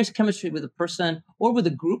experienced chemistry with a person or with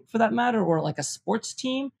a group for that matter, or like a sports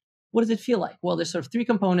team, what does it feel like? Well, there's sort of three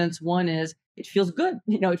components. One is it feels good.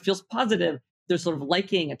 It feels positive. There's sort of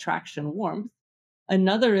liking, attraction, warmth.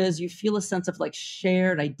 Another is you feel a sense of like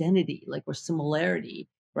shared identity, like or similarity,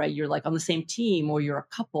 right? You're like on the same team or you're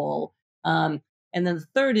a couple. And then the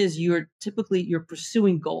third is you're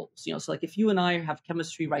pursuing goals. So like if you and I have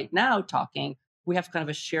chemistry right now talking, we have kind of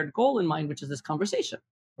a shared goal in mind, which is this conversation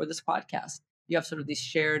or this podcast. You have sort of these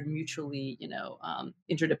shared, mutually,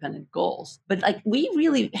 interdependent goals. But like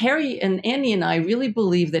Harry and Annie and I really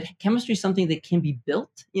believe that chemistry is something that can be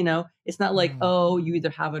built. It's not like, oh, you either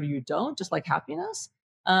have it or you don't, just like happiness.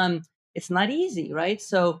 It's not easy, right?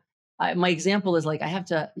 So my example is like I have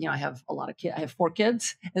a lot of kids. I have 4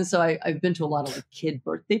 kids, and so I've been to a lot of like kid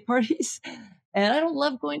birthday parties. And I don't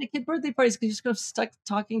love going to kid birthday parties because you're just kind of stuck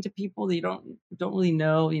talking to people that you don't really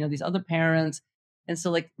know. These other parents. And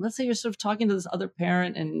so like, let's say you're sort of talking to this other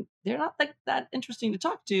parent and they're not like that interesting to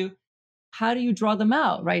talk to. How do you draw them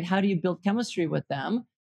out, right? How do you build chemistry with them?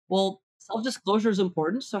 Well, self-disclosure is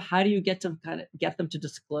important. So how do you get them to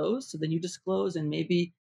disclose? So then you disclose and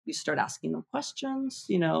maybe you start asking them questions.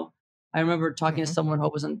 I remember talking to someone who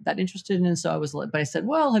wasn't that interested in it. So I said,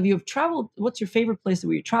 well, have you traveled? What's your favorite place that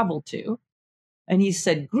you traveled to? And he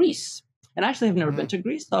said, Greece. And actually I've never been to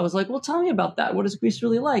Greece. So I was like, well, tell me about that. What is Greece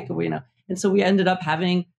really like? And so we ended up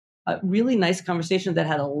having a really nice conversation that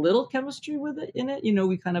had a little chemistry with it in it.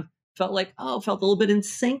 We kind of felt a little bit in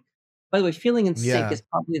sync. By the way, feeling in sync Yeah. is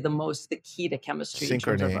probably the key to chemistry in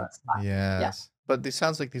terms of Synchrony. style. Yeah. Yes. But it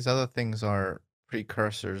sounds like these other things are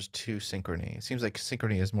precursors to synchrony. It seems like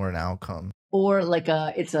synchrony is more an outcome. Or like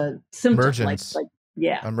it's a symptom, Emergence.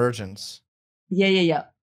 yeah. Emergence. Yeah.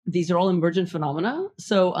 These are all emergent phenomena.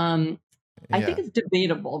 So I think Yeah. it's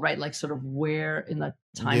debatable, right? Like sort of where in the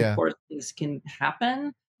time Yeah. course things can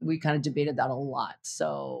happen. We kind of debated that a lot.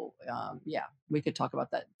 So yeah, we could talk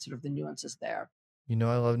about that, sort of the nuances there. You know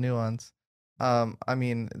I love nuance. I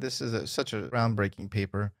mean, this is such a groundbreaking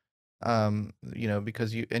paper.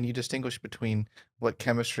 Because you distinguish between what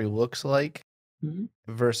chemistry looks like Mhm,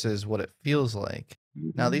 versus what it feels like.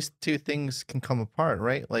 Now, mhm, these two things can come apart,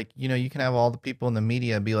 right? Like, you can have all the people in the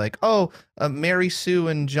media be like, oh, Mary Sue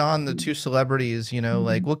and John, the mhm, two celebrities,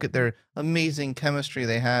 like, mhm. look at their amazing chemistry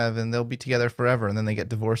they have, and they'll be together forever. And then they get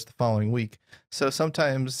divorced the following week. So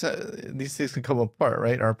sometimes these things can come apart,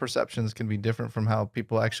 right? Our perceptions can be different from how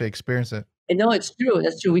people actually experience it. And no, it's true.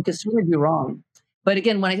 That's true. We could certainly be wrong. But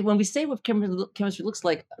again, when we say what chemistry looks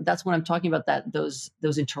like, that's when I'm talking about that those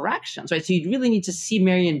interactions, right? So you really need to see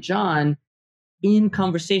Mary and John in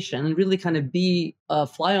conversation and really kind of be a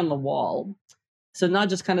fly on the wall. So not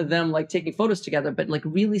just kind of them like taking photos together, but like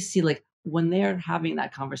really see like when they're having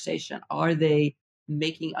that conversation, are they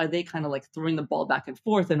kind of like throwing the ball back and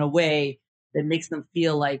forth in a way that makes them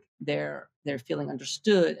feel like they're feeling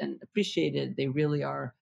understood and appreciated. They really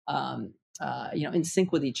are in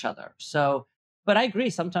sync with each other. So but I agree,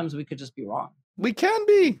 sometimes we could just be wrong. We can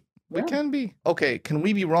be. We Yeah. can be. Okay, can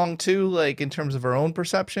we be wrong too, like in terms of our own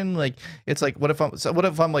perception? Like it's like what if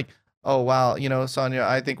I'm like, "Oh wow, Sonia,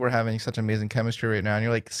 I think we're having such amazing chemistry right now." And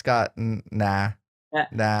you're like, "Scott, nah. Yeah.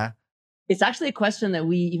 Nah." It's actually a question that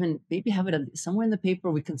we even maybe have it somewhere in the paper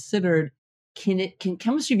we considered. Can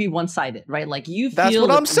chemistry be one-sided, right? Like you That's feel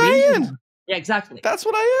what this I'm amazing. saying. Yeah, exactly. That's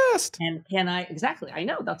what I asked. And can I exactly? I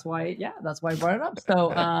know that's why I brought it up.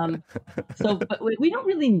 So but we don't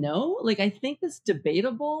really know. Like I think it's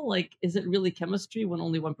debatable. Like, is it really chemistry when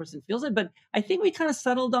only one person feels it? But I think we kind of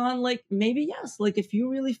settled on like maybe yes. Like if you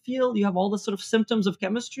really feel you have all the sort of symptoms of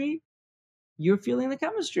chemistry, you're feeling the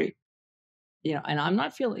chemistry, and I'm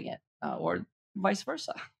not feeling it, or vice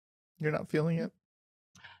versa. You're not feeling it?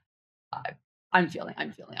 I, I'm feeling. I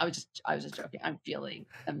was just joking. I'm feeling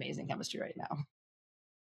amazing chemistry right now.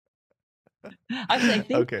 Actually, I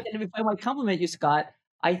think, Okay. and if I might compliment you, Scott,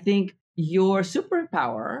 I think your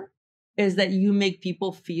superpower is that you make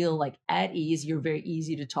people feel like at ease. You're very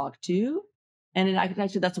easy to talk to. And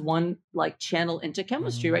actually, that's one like channel into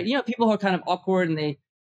chemistry, Mhm. right? People who are kind of awkward and they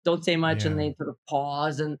don't say much and Yeah. they sort of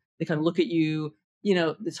pause and they kind of look at you.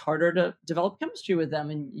 It's harder to develop chemistry with them,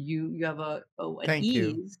 and you have an Thank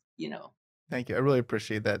you. ease. Thank you. I really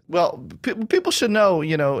appreciate that. Well, people should know,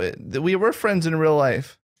 that we were friends in real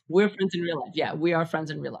life. We're friends in real life. Yeah, we are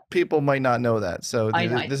friends in real life. People might not know that. So I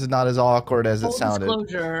know. this is not as awkward as it Full sounded.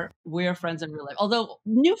 disclosure, we're friends in real life. Although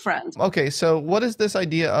new friends. Okay, so what is this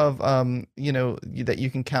idea of that you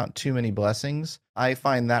can count too many blessings? I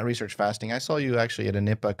find that research fascinating. I saw you actually at a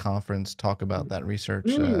NIPA conference talk about that research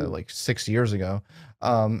Mm, like 6 years ago,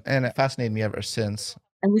 and it fascinated me ever since.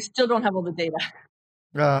 and we still don't have all the data.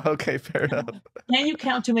 Okay, fair enough. Can you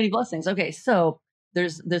count too many blessings? Okay, so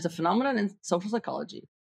there's a phenomenon in social psychology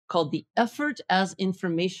called the effort as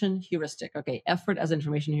information heuristic. Okay, effort as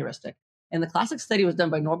information heuristic. And the classic study was done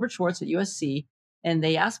by Norbert Schwartz at USC, and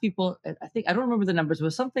they asked people. I think I don't remember the numbers. It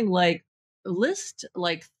was something like list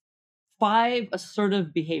like 5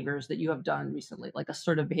 assertive behaviors that you have done recently, like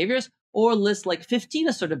assertive behaviors, or list like 15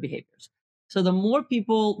 assertive behaviors. So the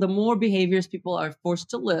more behaviors people are forced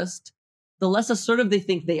to list, the less assertive they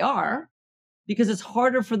think they are, because it's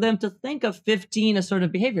harder for them to think of 15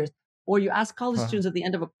 assertive behaviors. Or you ask college Huh. students at the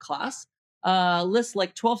end of a class, list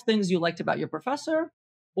like 12 things you liked about your professor,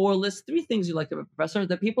 or list 3 things you liked about the professor.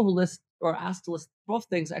 The people who list or asked to list 12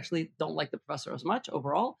 things actually don't like the professor as much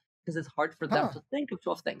overall because it's hard for them Huh. to think of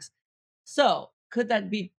 12 things. So could that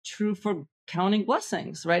be true for counting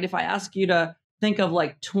blessings, right? If I ask you to think of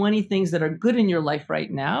like 20 things that are good in your life right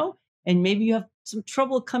now, and maybe you have some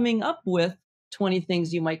trouble coming up with 20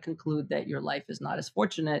 things, you might conclude that your life is not as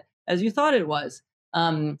fortunate as you thought it was.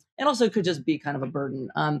 And also it could just be kind of a burden.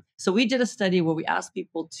 So we did a study where we asked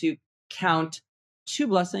people to count 2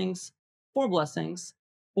 blessings, 4 blessings,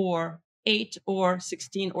 or 8 or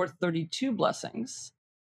 16 or 32 blessings,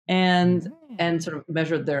 and sort of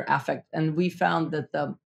measured their affect. And we found that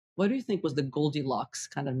the what do you think was the Goldilocks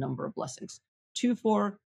kind of number of blessings? 2,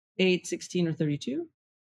 4, 8, 16, or 32?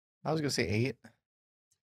 I was gonna say 8.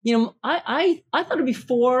 I thought it'd be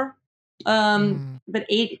 4, Mm, but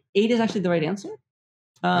eight is actually the right answer. it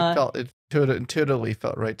Uh, felt it intuitively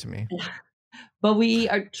felt right to me. But we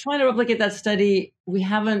are trying to replicate that study. We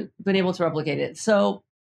haven't been able to replicate it. So,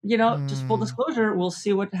 just full Mm, disclosure, we'll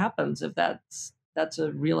see what happens if that's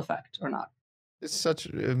a real effect or not. it's such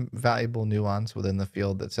a valuable nuance within the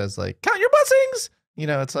field that says like, count your blessings.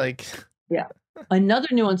 It's like, Yeah. Another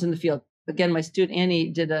nuance in the field. Again, my student Annie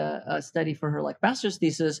did a study for her master's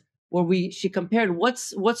thesis where she compared what's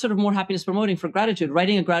sort of more happiness promoting for gratitude,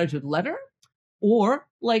 writing a gratitude letter or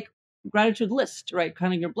gratitude list, right?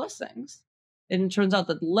 Counting your blessings. And it turns out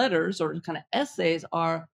that letters or kind of essays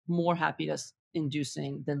are more happiness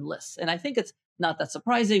inducing than lists. And I think it's not that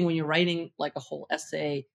surprising when you're writing like a whole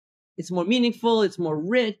essay. It's more meaningful, it's more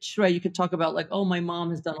rich, right? You could talk about oh, my mom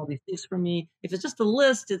has done all these things for me. If it's just a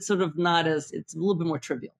list, it's sort of not as it's a little bit more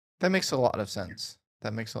trivial. that makes a lot of sense.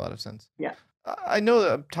 That makes a lot of sense. Yeah. I know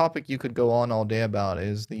a topic you could go on all day about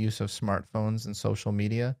is the use of smartphones and social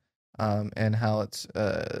media, and how it's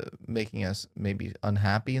making us maybe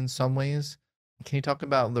unhappy in some ways. Can you talk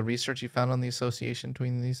about the research you found on the association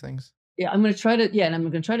between these things? Yeah, I'm going to try to. Yeah, and I'm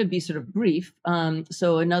going to try to be sort of brief.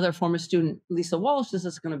 So another former student, Lisa Walsh, this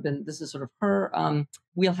is sort of her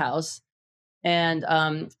wheelhouse, and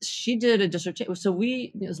she did a dissertation. So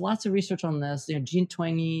there's lots of research on this. Jean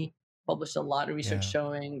Twenge published a lot of research Yeah.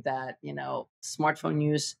 showing that smartphone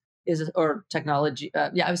use or technology.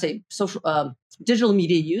 Yeah, I would say social digital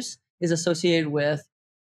media use is associated with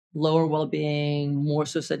lower well-being, more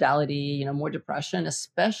suicidality, more depression,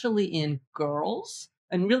 especially in girls,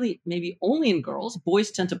 and really maybe only in girls.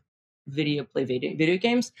 Boys tend to play video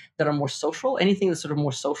games that are more social. Anything that's sort of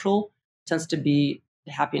more social tends to be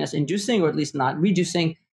happiness inducing or at least not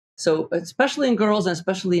reducing. So especially in girls and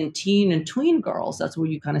especially in teen and tween girls, that's where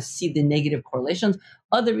you kind of see the negative correlations.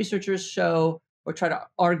 Other researchers show or try to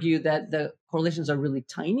argue that the correlations are really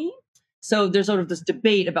tiny. So there's sort of this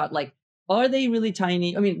debate about are they really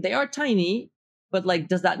tiny? I mean, they are tiny, but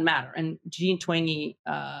does that matter? And Jean Twenge,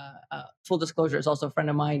 full disclosure, is also a friend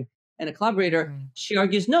of mine and a collaborator. Mm. She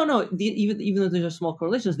argues, no, even though these are small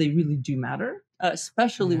correlations, they really do matter,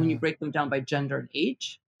 especially when you Yeah. break them down by gender and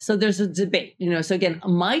age. So there's a debate, So again,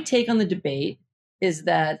 my take on the debate is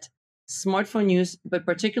that smartphone use, but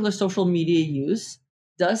particular social media use,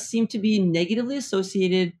 does seem to be negatively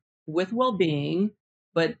associated with well-being,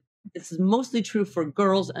 but this is mostly true for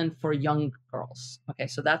girls and for young girls. Okay,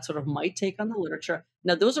 so that's sort of my take on the literature.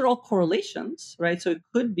 Now, those are all correlations, right? So it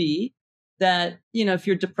could be that, if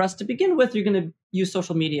you're depressed to begin with, you're going to use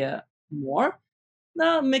social media more.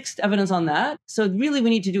 Mixed evidence on that. So really, we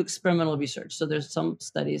need to do experimental research. So there's some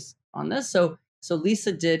studies on this. So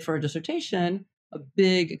Lisa did for her dissertation a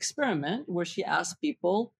big experiment where she asked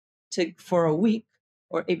people for a week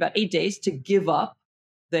or about 8 days to give up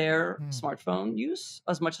their Mm. smartphone use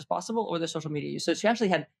as much as possible or their social media use. So it's actually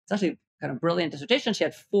kind of brilliant dissertation. She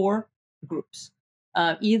had 4 groups.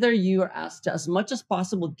 Either you are asked to, as much as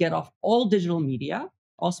possible, get off all digital media,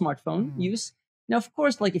 all smartphone Mm. use. Now, of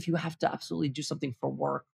course, if you have to absolutely do something for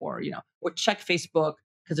work or, or check Facebook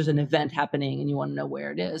because there's an event happening and you want to know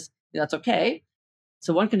where it is, that's okay.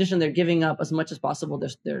 So one condition, they're giving up as much as possible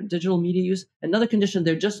their digital media use. Another condition,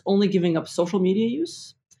 they're just only giving up social media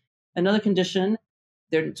use. Another condition,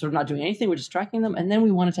 they're sort of not doing anything. We're just tracking them. And then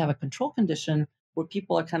we wanted to have a control condition where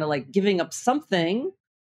people are kind of giving up something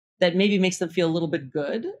that maybe makes them feel a little bit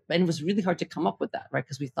good. And it was really hard to come up with that, right?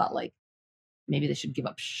 Because we thought maybe they should give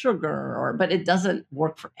up sugar but it doesn't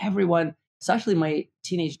work for everyone. So actually my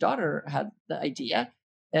teenage daughter had the idea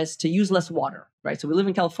is to use less water, right? So we live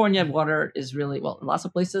in California. Water is really, well, in lots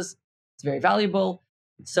of places, it's very valuable.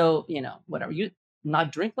 So, whatever, you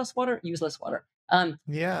not drink less water, use less water. And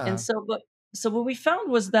Yeah. so what we found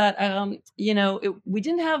was that, we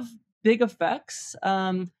didn't have big effects.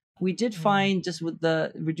 We did Mm. find just with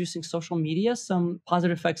the reducing social media, some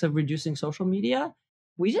positive effects of reducing social media.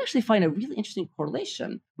 We did actually find a really interesting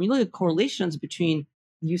correlation. When you look at correlations between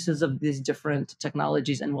uses of these different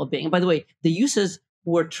technologies and well-being. And by the way, the uses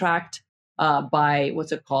were tracked by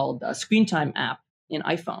what's it called, a screen time app in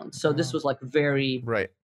iPhone. So this Oh, was very right.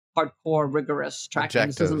 hardcore, rigorous tracking.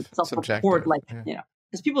 This isn't Objective. self-report, Subjective. Yeah.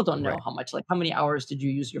 because people don't know Right. how much, how many hours did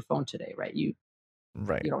you use your phone today, right? You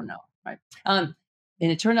Right. don't know, right? And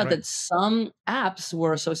it turned out Right. that some apps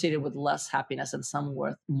were associated with less happiness and some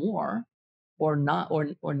with more, or not,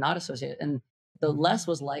 or not associated. And the less Mm.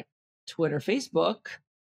 was Twitter, Facebook,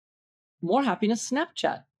 more happiness,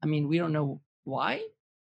 Snapchat. I mean, we don't know why,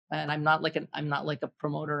 and I'm not a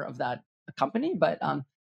promoter of that company, but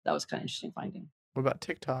that was kind of interesting finding. What about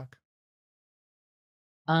TikTok?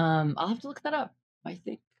 I'll have to look that up. I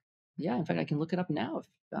think, yeah. In fact, I can look it up now.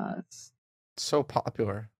 If it's, So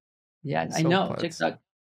popular. yeah, I So know it's TikTok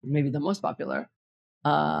is maybe the most popular.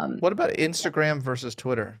 Um, What about Instagram versus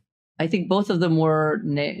Twitter? I think both of them were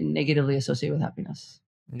negatively associated with happiness.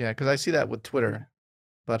 Yeah, because I see that with Twitter,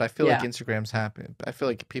 but I feel like Yeah. Instagram's happy. I feel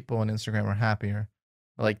like people on Instagram are happier,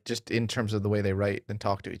 like just in terms of the way they write and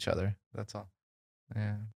talk to each other. That's all.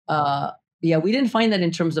 Yeah. Yeah, we didn't find that in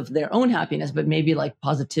terms of their own happiness, but maybe like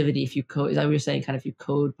positivity. If you code, is that what you're saying? Kind of, if you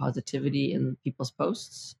code positivity in people's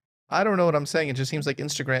posts. I don't know what I'm saying. It just seems like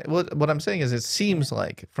Instagram. What I'm saying is, it seems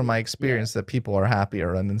like, from my experience, that people are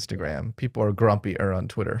happier on Instagram. People are grumpier on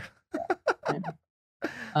Twitter.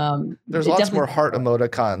 There's lots more heart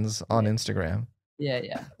emoticons on Instagram.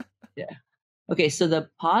 Yeah. Okay, so the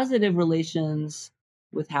positive relations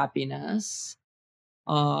with happiness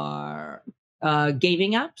are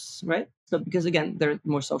gaming apps, right? So because again, they're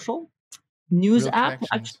more social. News Real app, connections.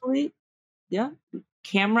 actually, yeah.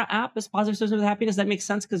 Camera app is positive associated with happiness. That makes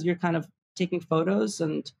sense because you're kind of taking photos,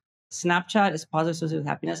 and Snapchat is positive associated with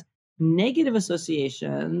happiness. Negative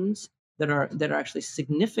associations that are actually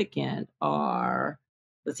significant are,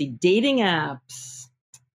 let's see, dating apps,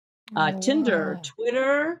 Tinder,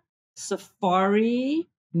 Twitter, Safari,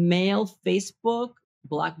 Mail, Facebook,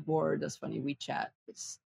 Blackboard. That's funny. WeChat.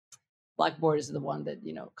 Blackboard is the one that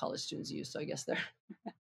college students use. So I guess they're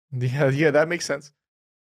Yeah, that makes sense.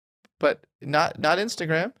 But not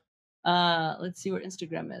Instagram. Let's see where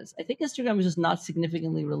Instagram is. I think Instagram is just not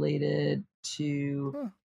significantly related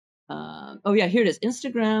to. Oh yeah, here it is.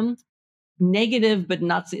 Instagram, negative, but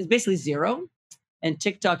not. It's basically zero. And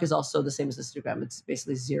TikTok is also the same as Instagram. It's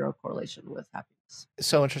basically zero correlation with happiness.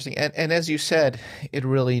 So interesting. And as you said, it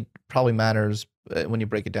really probably matters when you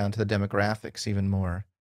break it down to the demographics even more,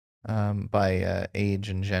 by age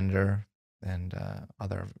and gender and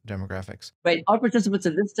other demographics. Right. Our participants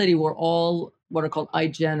in this study were all what are called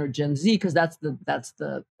iGen or Gen Z, because that's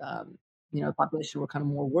the population we're kind of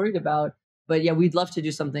more worried about. But yeah, we'd love to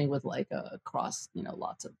do something with like across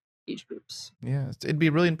lots of age groups. Yeah, it'd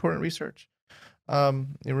be really important research.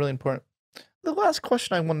 Really important. The last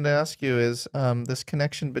question I wanted to ask you is this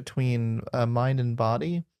connection between mind and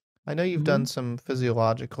body. I know you've done some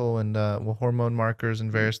physiological and hormone markers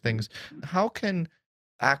and various things. How can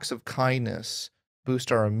acts of kindness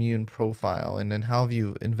boost our immune profile, and then how have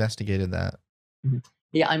you investigated that?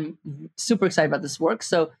 Yeah, I'm super excited about this work.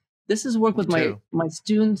 So this is work with my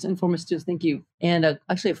students and former students. Thank you. And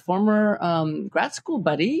actually a former grad school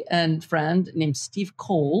buddy and friend named Steve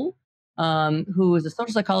Cole, who is a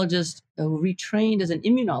social psychologist who retrained as an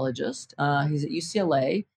immunologist. He's at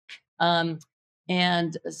UCLA.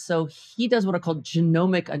 And so he does what are called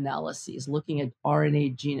genomic analyses, looking at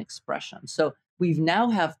RNA gene expression. So we've now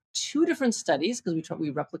have two different studies, because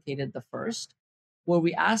we replicated the first, where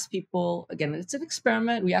we ask people, again, it's an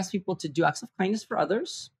experiment. We ask people to do acts of kindness for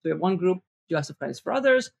others. So we have one group do acts of kindness for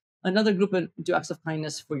others, another group do acts of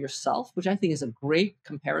kindness for yourself, which I think is a great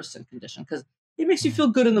comparison condition, because it makes you feel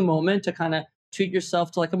good in the moment to kind of treat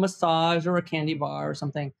yourself to like a massage or a candy bar or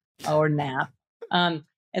something, or nap.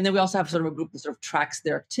 And then we also have sort of a group that sort of tracks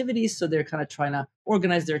their activities. So they're kind of trying to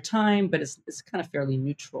organize their time, but it's kind of fairly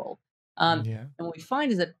neutral. And what we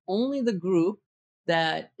find is that only the group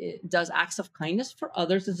that does acts of kindness for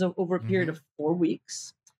others is over a period of 4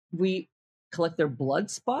 weeks. We collect their blood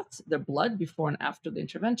spots, their blood before and after the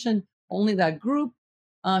intervention. Only that group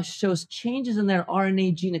shows changes in their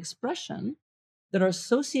RNA gene expression that are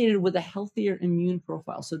associated with a healthier immune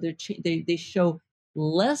profile. So they show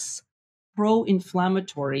less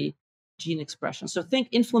pro-inflammatory gene expression. So think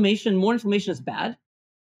inflammation. More inflammation is bad.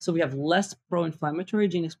 So we have less pro-inflammatory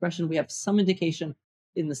gene expression. We have some indication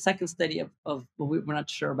in the second study of we're not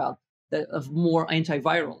sure about, of more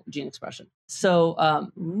antiviral gene expression. So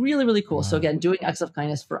really, really cool. Wow. So again, doing acts of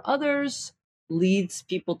kindness for others leads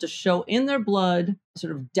people to show in their blood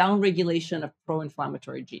sort of downregulation of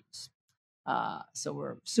pro-inflammatory genes. So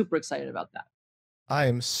we're super excited about that. I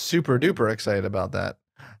am super duper excited about that.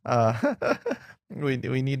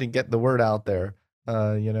 We need to get the word out there,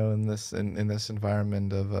 in this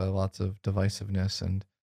environment of lots of divisiveness, and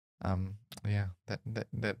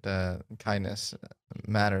that kindness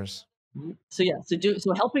matters. So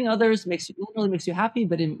helping others not only makes you happy,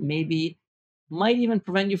 but it might even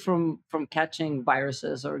prevent you from catching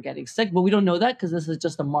viruses or getting sick. But we don't know that because this is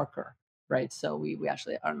just a marker, right? So we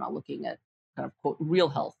actually are not looking at kind of quote real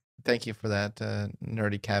health. Thank you for that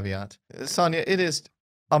nerdy caveat, Sonja. It is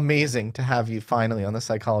amazing to have you finally on the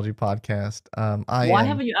Psychology Podcast. Why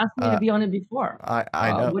haven't you asked me to be on it before?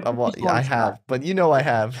 I know. Well, I have, but I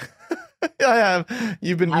have. I have.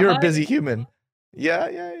 You're a busy human. Yeah.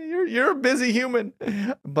 You're a busy human.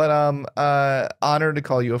 But honored to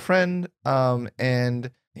call you a friend.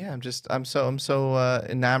 And yeah, I'm so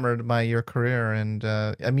enamored by your career, and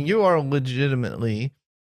you are legitimately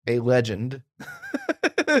a legend.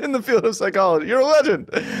 in the field of psychology. You're a legend.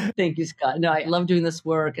 Thank you, Scott. No, I love doing this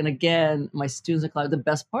work. And again, my students are the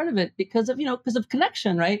best part of it because of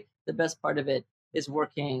connection, right? The best part of it is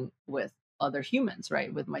working with other humans,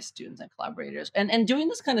 right? With my students and collaborators and doing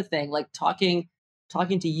this kind of thing, like talking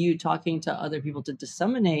to you, talking to other people to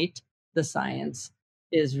disseminate the science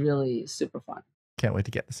is really super fun. Can't wait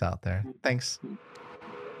to get this out there. Thanks.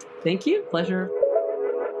 Thank you. Pleasure.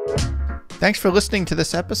 Thanks for listening to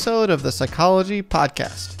this episode of the Psychology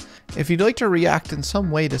Podcast. If you'd like to react in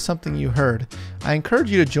some way to something you heard, I encourage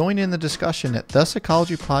you to join in the discussion at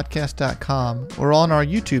thepsychologypodcast.com or on our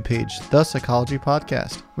YouTube page, The Psychology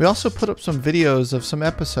Podcast. We also put up some videos of some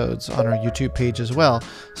episodes on our YouTube page as well,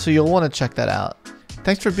 so you'll want to check that out.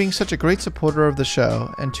 Thanks for being such a great supporter of the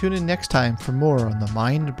show, and tune in next time for more on the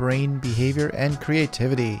mind, brain, behavior, and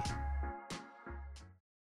creativity.